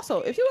independent shit.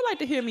 Also, if you would like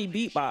to hear me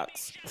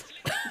beatbox,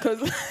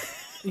 because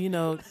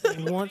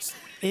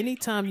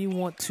anytime you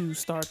want to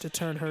start to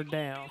turn her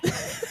down,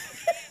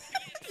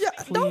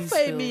 don't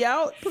fade me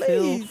out, please.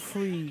 Feel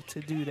free to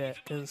do that,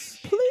 because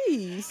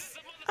please.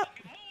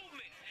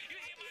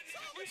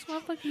 This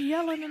motherfucker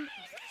yelling and.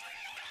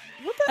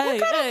 What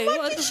kind of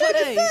monkey shit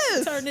is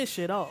this? Turn this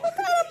shit off. What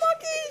kind of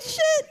monkey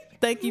shit?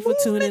 Thank you for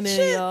tuning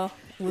in, y'all.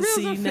 We'll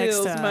see you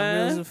next time.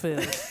 Man. Reels and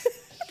Feels.